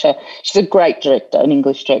Ratcatcher. She's a great director, an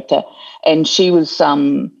English director, and she was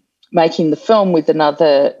making the film with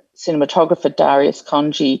another cinematographer, Darius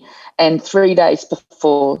Conji, and 3 days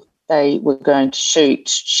before they were going to shoot,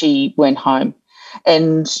 she went home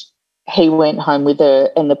and he went home with her,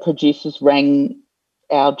 and the producers rang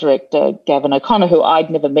our director, Gavin O'Connor, who I'd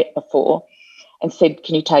never met before, and said,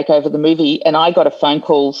 can you take over the movie? And I got a phone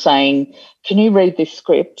call saying, can you read this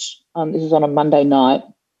script? This is on a Monday night.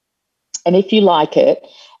 And if you like it,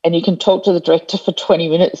 and you can talk to the director for 20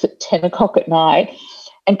 minutes at 10 o'clock at night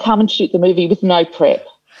and come and shoot the movie with no prep,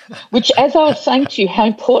 which, as I was saying to you, how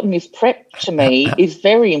important is prep to me is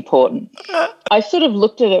very important. I sort of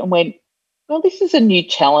looked at it and went, well, this is a new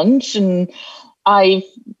challenge, and I'm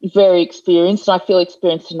very experienced, and I feel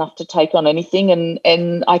experienced enough to take on anything,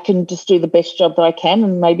 and I can just do the best job that I can,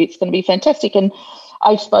 and maybe it's going to be fantastic. And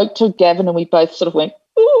I spoke to Gavin, and we both sort of went,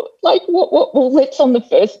 oh, like, what? Well, let's on the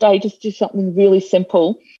first day just do something really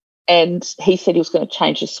simple. And he said he was going to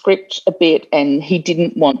change the script a bit, and he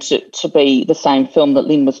didn't want it to be the same film that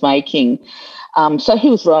Lynn was making. So he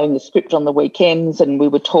was writing the script on the weekends, and we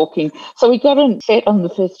were talking. So we got on set on the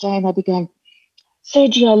first day, and I'd be going,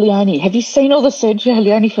 Sergio Leone, have you seen all the Sergio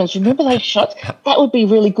Leone films? Remember those shots? That would be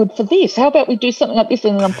really good for this. How about we do something like this?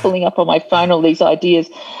 And then I'm pulling up on my phone all these ideas.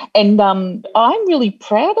 And I'm really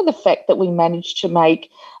proud of the fact that we managed to make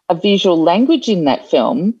a visual language in that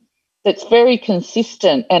film that's very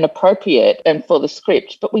consistent and appropriate and for the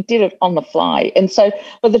script, but we did it on the fly. And so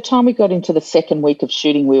by the time we got into the second week of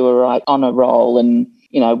shooting, we were right on a roll, and,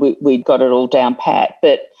 we got it all down pat.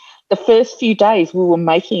 But the first few days we were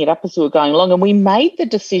making it up as we were going along, and we made the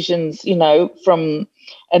decisions, from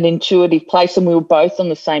an intuitive place, and we were both on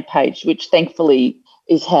the same page, which thankfully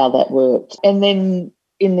is how that worked. And then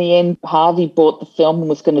in the end, Harvey bought the film and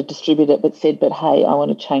was going to distribute it, but said, but hey, I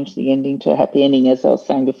want to change the ending to a happy ending, as I was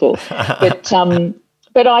saying before.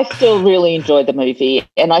 But I still really enjoyed the movie,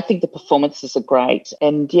 and I think the performances are great.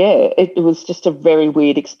 And, yeah, it was just a very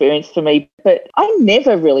weird experience for me. But I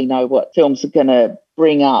never really know what films are going to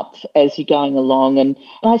bring up as you're going along. And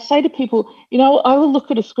I say to people, I will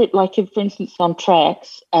look at a script like, if, for instance, on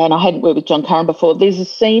Tracks, and I hadn't worked with John Curran before, there's a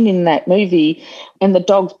scene in that movie and the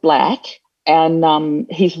dog's black and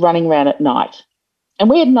he's running around at night. And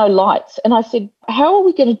we had no lights. And I said, how are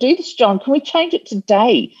we going to do this, John? Can we change it to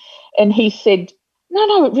day? And he said,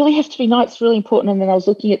 no, it really has to be night. It's really important. And then I was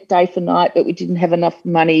looking at day for night, but we didn't have enough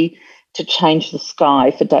money to change the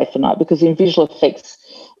sky for day for night, because in visual effects,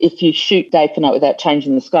 if you shoot day for night without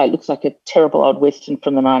changing the sky, it looks like a terrible old Western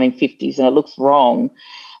from the 1950s, and it looks wrong.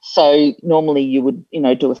 So normally you would,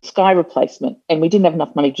 do a sky replacement, and we didn't have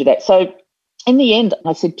enough money to do that. So in the end,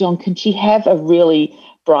 I said, John, can she have a really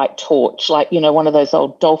bright torch, like, one of those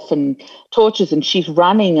old dolphin torches, and she's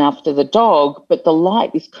running after the dog, but the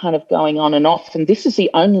light is kind of going on and off, and this is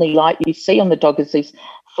the only light you see on the dog, is these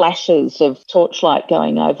flashes of torchlight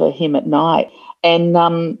going over him at night.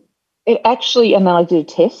 And it actually, and then I did a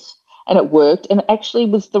test, and it worked, and it actually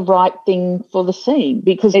was the right thing for the scene,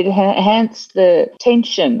 because it enhanced the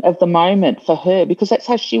tension of the moment for her, because that's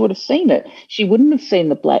how she would have seen it. She wouldn't have seen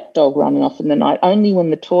the black dog running off in the night, only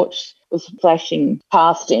when the torch was flashing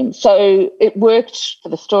past him. So it worked for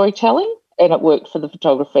the storytelling, and it worked for the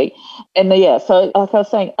photography. And so like I was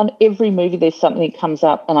saying, on every movie there's something that comes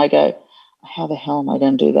up and I go, how the hell am I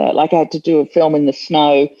going to do that? Like, I had to do a film in the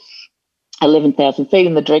snow, 11,000 feet,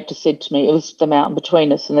 and the director said to me, it was the mountain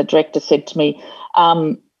between us, and the director said to me,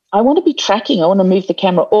 I want to be tracking, I want to move the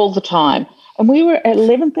camera all the time. And we were at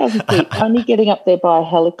 11,000 feet, only getting up there by a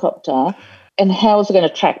helicopter. And how is it going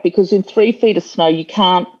to track? Because in 3 feet of snow, you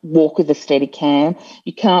can't walk with a steady cam.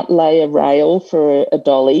 You can't lay a rail for a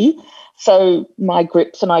dolly. So my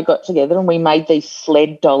grips and I got together and we made these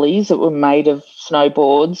sled dollies that were made of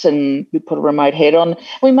snowboards, and we put a remote head on.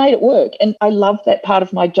 We made it work. And I love that part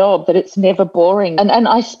of my job, that it's never boring. And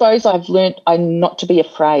I suppose I've learnt not to be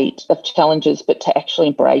afraid of challenges, but to actually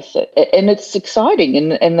embrace it. And it's exciting,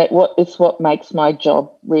 and it's what makes my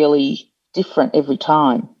job really different every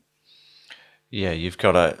time. Yeah, you've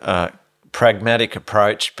got a pragmatic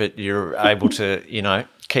approach, but you're able to,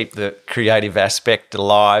 keep the creative aspect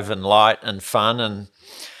alive and light and fun and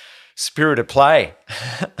spirit of play.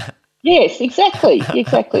 Yes, exactly,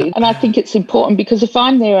 exactly. And I think it's important because if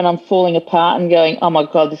I'm there and I'm falling apart and going, oh my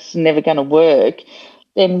God, this is never going to work,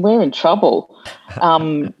 then we're in trouble.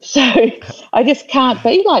 So I just can't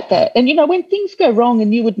be like that. And, when things go wrong,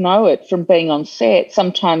 and you would know it from being on set,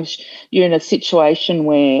 sometimes you're in a situation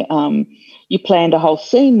where you planned a whole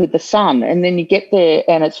scene with the sun and then you get there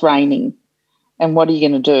and it's raining. And what are you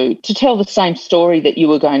going to do to tell the same story that you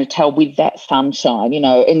were going to tell with that sunshine,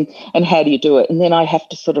 and how do you do it? And then I have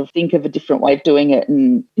to sort of think of a different way of doing it.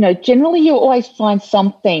 And, generally you always find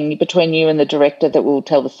something between you and the director that will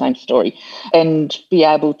tell the same story and be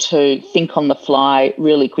able to think on the fly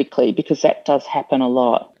really quickly, because that does happen a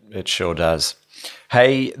lot. It sure does.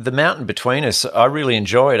 Hey, The Mountain Between Us, I really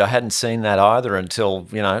enjoyed. I hadn't seen that either until,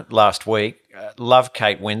 last week. Love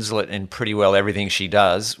Kate Winslet in pretty well everything she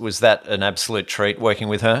does. Was that an absolute treat working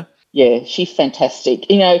with her? Yeah, she's fantastic.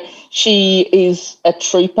 She is a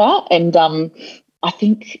trooper, and I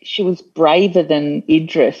think she was braver than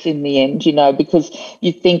Idris in the end, because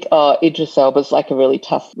you think, oh, Idris Elba's like a really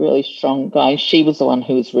tough, really strong guy. She was the one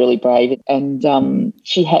who was really brave. And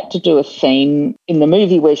she had to do a scene in the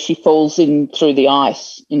movie where she falls in through the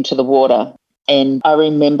ice into the water. And I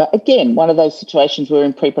remember, again, one of those situations where we're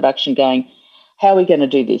in pre-production going, how are we going to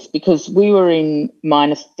do this? Because we were in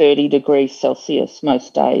minus 30 degrees Celsius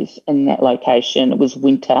most days in that location. It was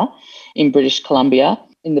winter in British Columbia,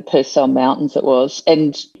 in the Purcell Mountains it was.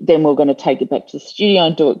 And then we are going to take it back to the studio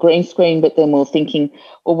and do it green screen. But then we we're thinking,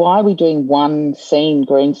 well, why are we doing one scene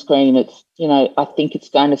green screen? It's, I think it's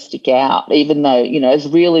going to stick out, even though, as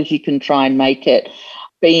real as you can try and make it,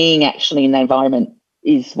 being actually in the environment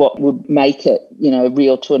is what would make it,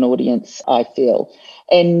 real to an audience, I feel.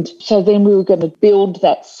 And so then we were going to build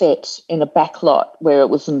that set in a back lot where it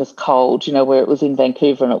wasn't as cold, where it was in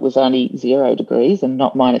Vancouver and it was only 0 degrees and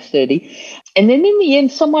not minus 30. And then in the end,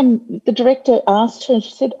 the director asked her and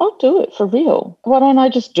she said, I'll do it for real. Why don't I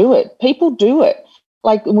just do it? People do it.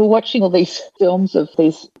 Like, we're watching all these films of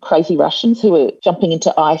these crazy Russians who are jumping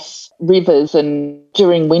into ice rivers and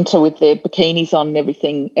during winter with their bikinis on and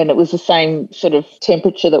everything. And it was the same sort of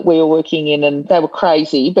temperature that we were working in, and they were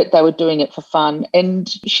crazy, but they were doing it for fun. And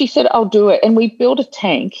she said, I'll do it. And we built a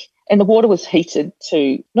tank. And the water was heated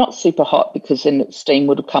to not super hot, because then steam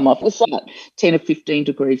would have come off. It was like 10 or 15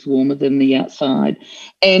 degrees warmer than the outside.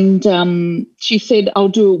 And she said, I'll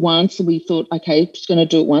do it once. And we thought, okay, just going to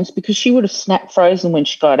do it once, because she would have snap frozen when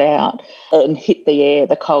she got out and hit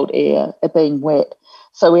the cold air, being wet.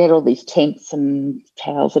 So we had all these tents and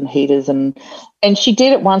towels and heaters. And she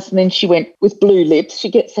did it once, and then she went with blue lips. She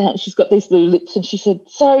gets out, she's got these blue lips, and she said,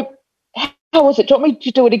 so how was it? Do you want me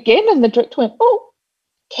to do it again? And the director went, oh,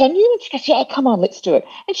 can you? And she goes, yeah, come on, let's do it.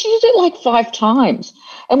 And she did it like 5 times.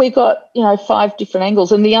 And we got, 5 different angles.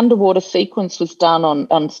 And the underwater sequence was done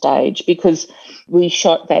on stage, because we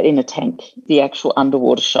shot that in a tank, the actual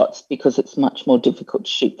underwater shots, because it's much more difficult to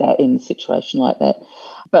shoot that in a situation like that.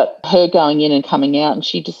 But her going in and coming out, and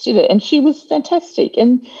she just did it. And she was fantastic.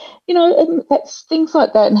 And, and that's things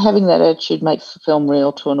like that, and having that attitude makes the film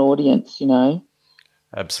real to an audience,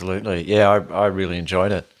 Absolutely. Yeah, I really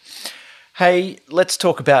enjoyed it. Hey, let's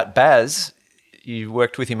talk about Baz. You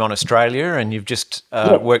worked with him on Australia, and you've just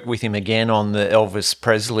worked with him again on the Elvis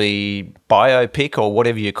Presley biopic, or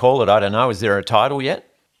whatever you call it. I don't know. Is there a title yet?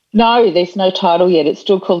 No, there's no title yet. It's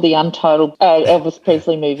still called the Untitled Elvis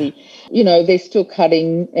Presley movie. They're still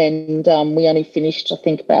cutting, and we only finished, I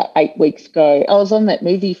think, about 8 weeks ago. I was on that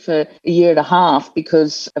movie for a year and a half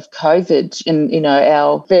because of COVID, and,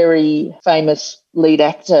 our very famous lead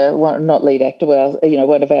actor, well, not lead actor, well,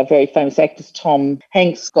 one of our very famous actors, Tom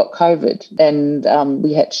Hanks, got COVID, and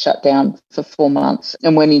we had to shut down for 4 months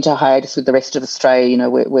and went into hiatus with the rest of Australia,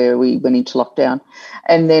 where we went into lockdown.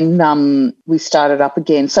 And then we started up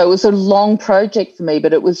again. So it was a long project for me,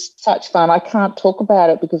 but it was such fun. I can't talk about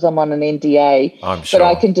it because I'm on an NDA, I'm sure. But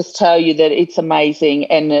I can just tell you that it's amazing.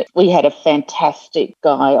 And we had a fantastic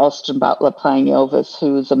guy, Austin Butler, playing Elvis,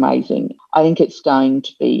 who was amazing. I think it's going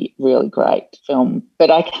to be really great film, but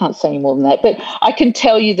I can't say any more than that. But I can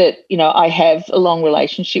tell you that, I have a long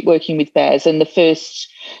relationship working with Baz, and the first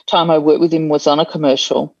time I worked with him was on a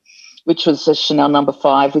commercial, which was a Chanel No.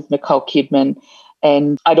 5 with Nicole Kidman,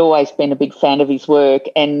 and I'd always been a big fan of his work.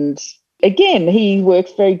 And again, he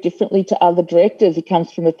works very differently to other directors. He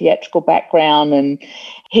comes from a theatrical background, and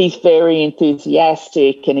he's very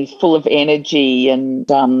enthusiastic, and he's full of energy, and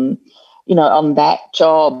on that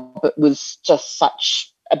job, it was just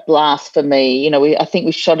such a blast for me. I think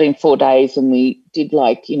we shot it in 4 days, and we did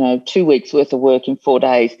 2 weeks worth of work in 4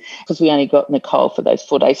 days, because we only got Nicole for those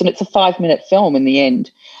 4 days. And it's a 5-minute film in the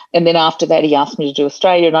end. And then after that, he asked me to do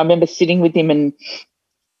Australia. And I remember sitting with him, and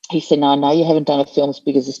he said, no, you haven't done a film as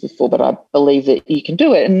big as this before, but I believe that you can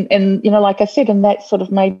do it. And like I said, and that sort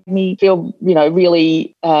of made me feel,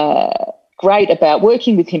 really great about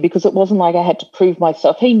working with him, because it wasn't like I had to prove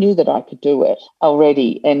myself. He knew that I could do it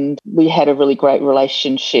already. And we had a really great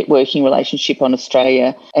working relationship on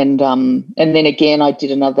Australia. And then again, I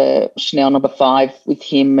did another Chanel No. 5 with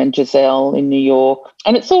him and Giselle in New York.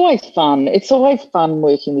 And it's always fun. It's always fun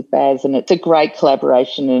working with Baz, and it's a great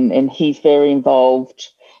collaboration, and he's very involved.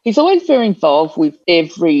 He's always very involved with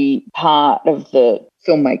every part of the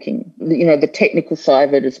filmmaking, the technical side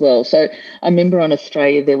of it as well. So I remember on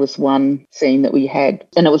Australia, there was one scene that we had,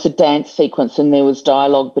 and it was a dance sequence, and there was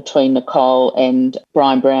dialogue between Nicole and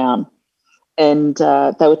Brian Brown. And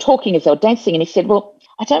they were talking as they were dancing, and he said, well,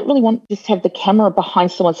 I don't really want to just have the camera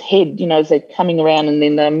behind someone's head, as they're coming around and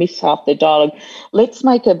then they miss half their dialogue. Let's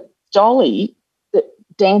make a dolly that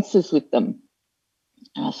dances with them.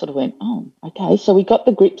 And I sort of went, oh, okay. So we got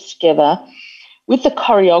the grips together with the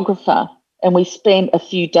choreographer, and we spent a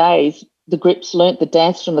few days. The grips learnt the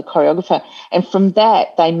dance from the choreographer. And from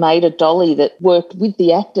that, they made a dolly that worked with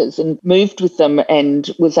the actors and moved with them, and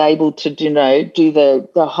was able to, do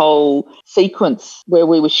the whole sequence where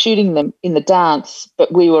we were shooting them in the dance,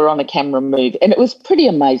 but we were on a camera move. And it was pretty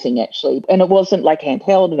amazing, actually. And it wasn't like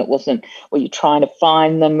handheld, and it wasn't where you're trying to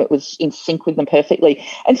find them. It was in sync with them perfectly.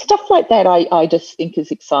 And stuff like that, I just think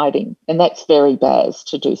is exciting. And that's very Baz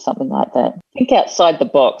to do something like that. Think outside the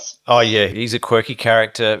box. Oh, yeah. He's a quirky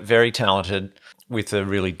character, very talented, with a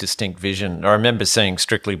really distinct vision. I remember seeing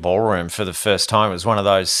Strictly Ballroom for the first time. It was one of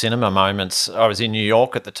those cinema moments. I was in New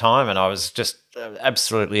York at the time, and I was just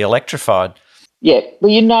absolutely electrified. Yeah,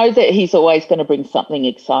 well, that he's always going to bring something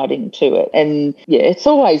exciting to it. And, yeah, it's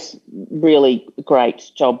always really a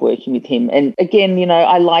great job working with him. And, again,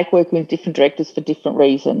 I like working with different directors for different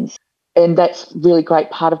reasons. And that's really great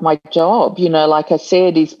part of my job, like I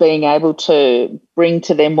said, is being able to bring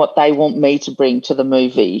to them what they want me to bring to the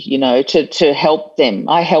movie, to help them.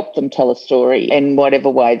 I help them tell a story in whatever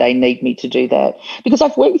way they need me to do that. Because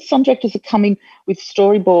I've worked with some directors that come in with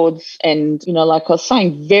storyboards and, like I was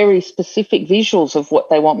saying, very specific visuals of what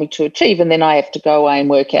they want me to achieve. And then I have to go away and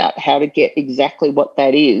work out how to get exactly what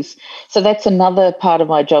that is. So that's another part of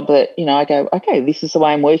my job that, I go, okay, this is the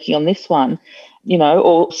way I'm working on this one.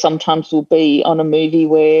 Or sometimes we'll be on a movie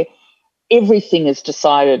where everything is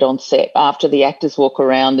decided on set after the actors walk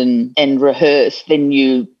around and rehearse. Then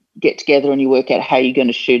you get together and you work out how you're going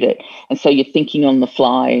to shoot it. And so you're thinking on the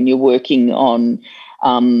fly, and you're working on,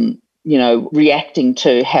 reacting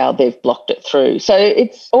to how they've blocked it through. So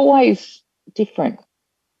it's always different.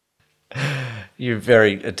 You're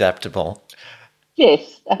very adaptable.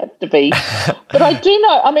 Yes, I have to be. But I do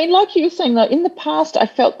know, like you were saying, though, in the past, I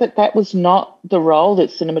felt that was not the role that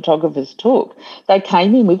cinematographers took. They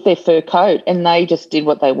came in with their fur coat and they just did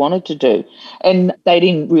what they wanted to do. And they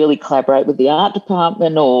didn't really collaborate with the art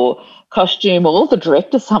department or costume or the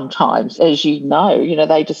director sometimes, as you know.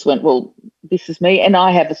 They just went, well, this is me and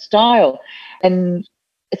I have a style. And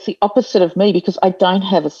it's the opposite of me, because I don't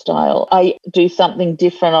have a style. I do something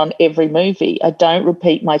different on every movie. I don't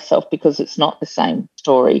repeat myself because it's not the same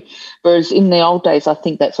story. Whereas in the old days, I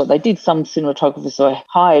think that's what they did. Some cinematographers were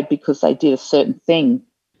hired because they did a certain thing.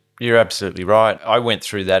 You're absolutely right. I went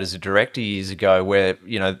through that as a director years ago where,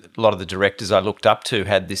 a lot of the directors I looked up to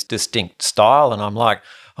had this distinct style, and I'm like,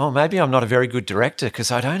 oh, maybe I'm not a very good director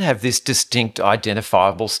because I don't have this distinct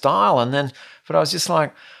identifiable style. But I was just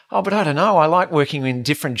like, oh, but I don't know. I like working in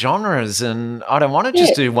different genres, and I don't want to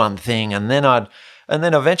just do one thing. And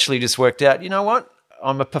then eventually just worked out, you know what?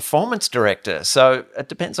 I'm a performance director. So it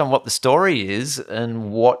depends on what the story is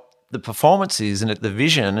and what the performance is, and the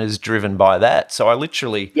vision is driven by that. So I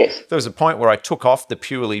literally, there was a point where I took off the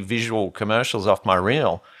purely visual commercials off my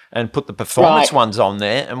reel and put the performance ones on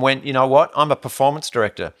there and went, you know what? I'm a performance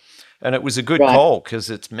director. And it was a good call, because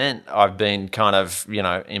it's meant I've been kind of,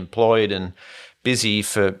 employed and busy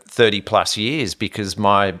for 30 plus years, because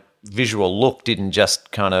my visual look didn't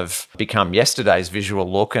just kind of become yesterday's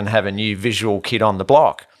visual look and have a new visual kid on the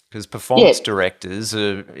block, because performance directors,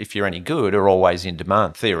 if you're any good, are always in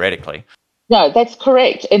demand, theoretically. No, that's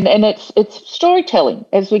correct. And it's storytelling,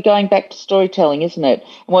 as we're going back to storytelling, isn't it?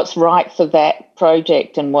 What's right for that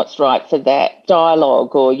project and what's right for that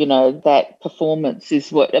dialogue or, that performance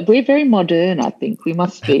is what – we're very modern, I think. We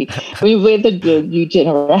must be. We're the new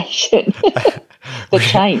generation that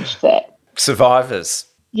changed that. Survivors.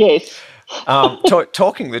 Yes.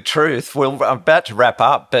 Talking the truth, well, I'm about to wrap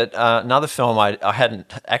up, but another film I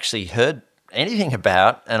hadn't actually heard anything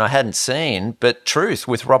about and I hadn't seen, but Truth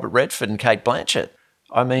with Robert Redford and Kate Blanchett.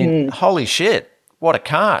 I mean, holy shit, what a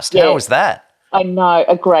cast. How Yeah. was that? I know,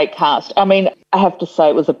 a great cast. I mean, I have to say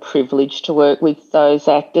it was a privilege to work with those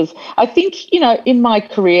actors. I think, in my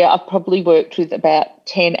career, I've probably worked with about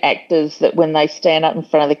 10 actors that when they stand up in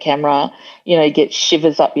front of the camera, you get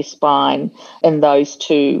shivers up your spine. And those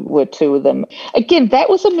two were two of them. Again, that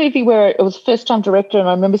was a movie where it was first-time director, and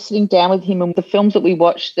I remember sitting down with him, and the films that we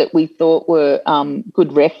watched that we thought were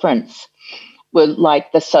good reference were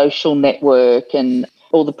like The Social Network and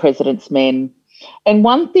All the President's Men. And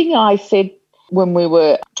one thing I said when we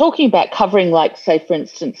were talking about covering, like, say, for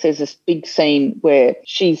instance, there's this big scene where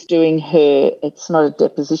she's doing it's not a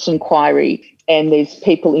deposition inquiry, and there's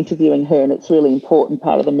people interviewing her, and it's a really important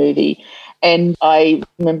part of the movie. And I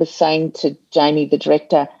remember saying to Jamie, the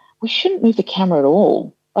director, we shouldn't move the camera at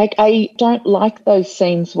all. Like, I don't like those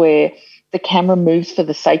scenes where the camera moves for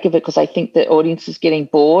the sake of it, because I think the audience is getting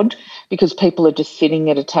bored because people are just sitting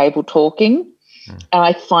at a table talking. And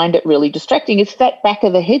I find it really distracting. It's that back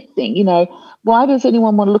of the head thing, Why does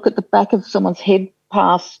anyone want to look at the back of someone's head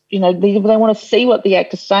past, they want to see what the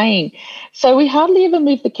actor's saying. So we hardly ever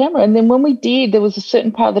moved the camera. And then when we did, there was a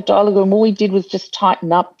certain part of the dialogue, and all we did was just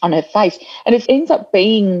tighten up on her face. And it ends up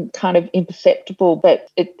being kind of imperceptible, but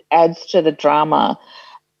it adds to the drama.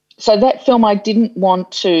 So that film, I didn't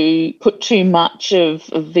want to put too much of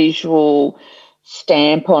a visual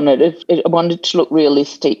stamp on it. I wanted to look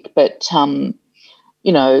realistic, but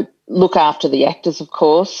look after the actors, of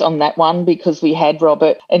course, on that one, because we had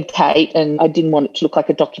Robert and Kate, and I didn't want it to look like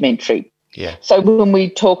a documentary. Yeah. So when we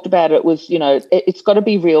talked about it, it was, it's got to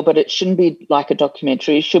be real, but it shouldn't be like a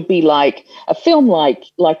documentary. It should be like a film,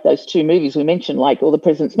 like those two movies we mentioned, like All the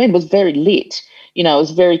President's Men, was very lit. It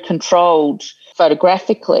was very controlled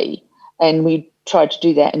photographically, and we tried to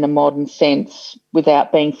do that in a modern sense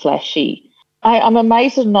without being flashy. I'm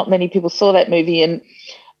amazed that not many people saw that movie, and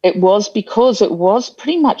it was because it was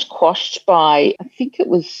pretty much quashed by, I think it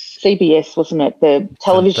was CBS, wasn't it? The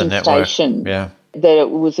television the network. station. Yeah. That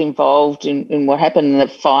was involved in what happened, and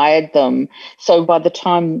that fired them. So by the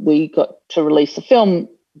time we got to release the film,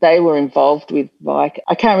 they were involved with, like,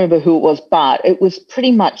 I can't remember who it was, but it was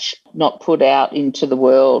pretty much not put out into the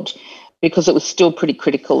world because it was still pretty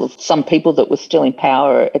critical of some people that were still in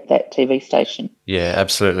power at that TV station. Yeah,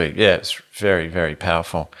 absolutely. Yeah, it's very, very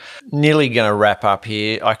powerful. Nearly going to wrap up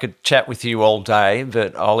here. I could chat with you all day,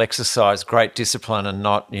 but I'll exercise great discipline and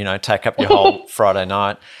not, take up your whole Friday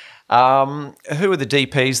night. Who are the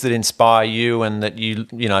DPs that inspire you and that you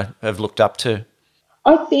have looked up to?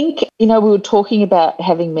 I think, we were talking about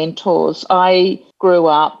having mentors. I grew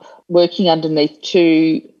up working underneath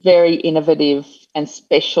two very innovative and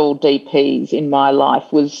special DPs in my life,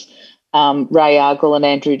 was Ray Argall and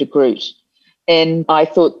Andrew de Groot. And I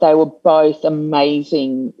thought they were both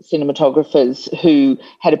amazing cinematographers who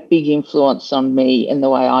had a big influence on me and the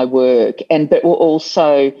way I work, but were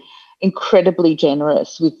also incredibly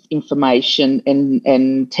generous with information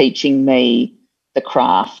and teaching me the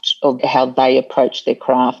craft of how they approach their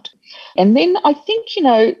craft. And then I think,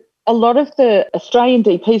 a lot of the Australian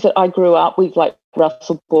DPs that I grew up with, like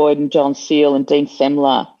Russell Boyd and John Seal and Dean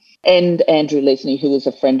Semler and Andrew Lesney, who was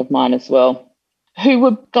a friend of mine as well, who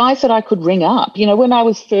were guys that I could ring up. When I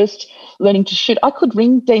was first learning to shoot, I could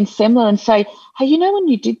ring Dean Semler and say, hey, when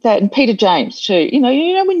you did that, and Peter James too,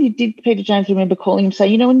 when you did Peter James, I remember calling him,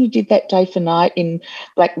 say, when you did that Day for Night in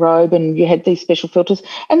Black Robe and you had these special filters,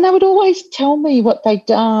 and they would always tell me what they'd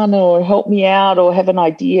done or help me out or have an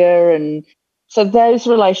idea. And so those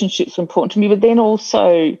relationships were important to me. But then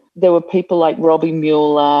also there were people like Robbie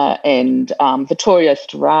Mueller and Vittorio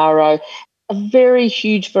Storaro, a very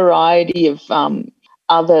huge variety of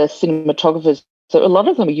other cinematographers. So a lot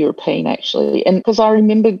of them are European, actually. And because I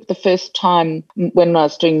remember the first time when I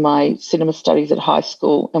was doing my cinema studies at high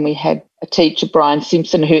school, and we had a teacher, Brian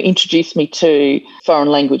Simpson, who introduced me to foreign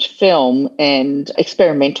language film and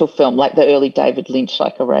experimental film, like the early David Lynch,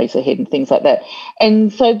 like Eraserhead and things like that.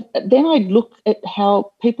 And so then I'd look at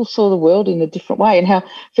how people saw the world in a different way and how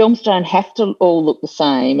films don't have to all look the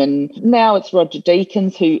same. And now it's Roger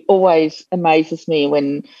Deakins, who always amazes me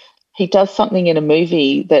when he does something in a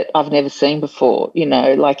movie that I've never seen before,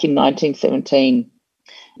 like in 1917,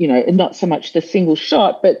 not so much the single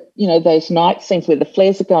shot, but, those night scenes where the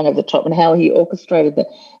flares are going over the top and how he orchestrated that.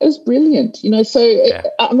 It was brilliant, so yeah.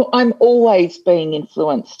 I'm always being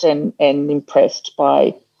influenced and impressed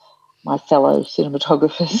by my fellow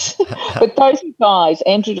cinematographers. But those guys,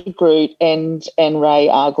 Andrew de Groot and Ray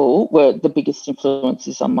Argall, were the biggest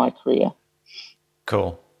influences on my career.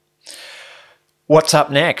 Cool. What's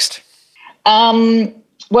up next?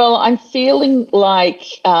 Well, I'm feeling like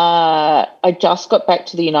I just got back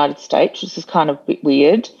to the United States, which is kind of a bit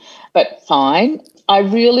weird, but fine. I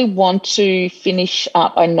really want to finish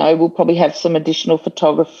up. I know we'll probably have some additional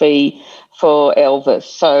photography for Elvis,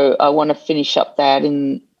 so I want to finish up that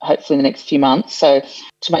in hopefully in the next few months, so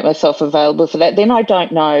to make myself available for that. Then I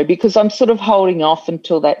don't know, because I'm sort of holding off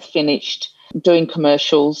until that's finished, doing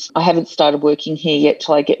commercials. I haven't started working here yet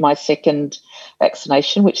till I get my second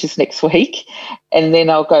vaccination, which is next week, and then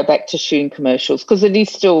I'll go back to shooting commercials, because it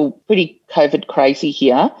is still pretty COVID crazy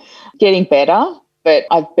here. Getting better, but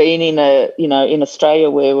I've been in Australia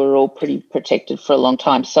where we're all pretty protected for a long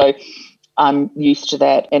time, so I'm used to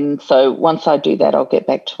that. And so once I do that, I'll get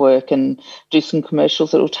back to work and do some commercials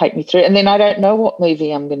that will take me through. And then I don't know what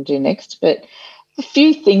movie I'm going to do next, but a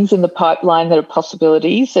few things in the pipeline that are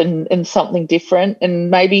possibilities, and something different, and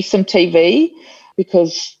maybe some TV,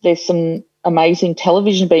 because there's some amazing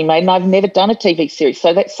television being made, and I've never done a TV series,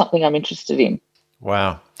 so that's something I'm interested in.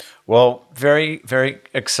 Wow. Well, very, very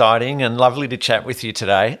exciting and lovely to chat with you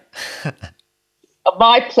today.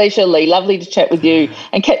 My pleasure, Lee. Lovely to chat with you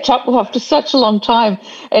and catch up after such a long time,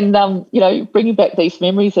 and bringing back these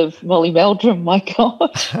memories of Molly Meldrum. My God,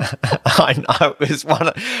 I know, it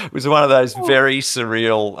was one of those very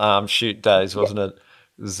surreal shoot days, wasn't it?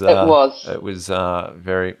 It was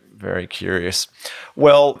very, very curious.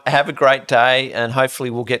 Well, have a great day, and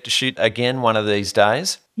hopefully we'll get to shoot again one of these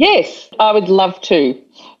days. Yes, I would love to. It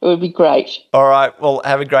would be great. All right. Well,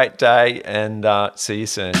 have a great day, and see you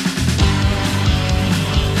soon.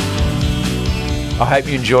 I hope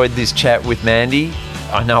you enjoyed this chat with Mandy.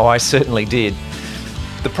 I know I certainly did.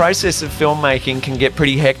 The process of filmmaking can get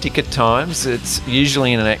pretty hectic at times. It's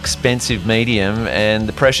usually in an expensive medium, and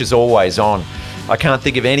the pressure's always on. I can't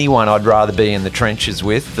think of anyone I'd rather be in the trenches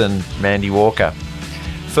with than Mandy Walker.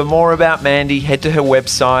 For more about Mandy, head to her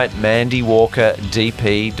website,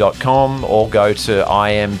 mandywalkerdp.com, or go to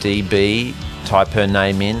IMDb, type her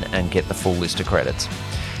name in, and get the full list of credits.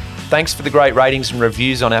 Thanks for the great ratings and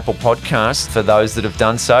reviews on Apple Podcasts for those that have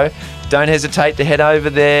done so. Don't hesitate to head over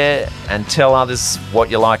there and tell others what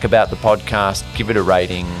you like about the podcast. Give it a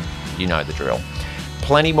rating. You know the drill.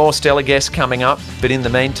 Plenty more stellar guests coming up, but in the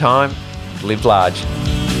meantime, live large.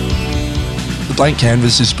 The Blank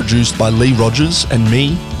Canvas is produced by Lee Rogers and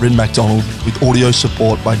me, Rin MacDonald, with audio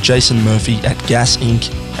support by Jason Murphy at Gas Inc.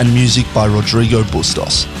 and music by Rodrigo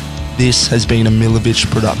Bustos. This has been a Milovich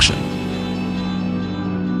production.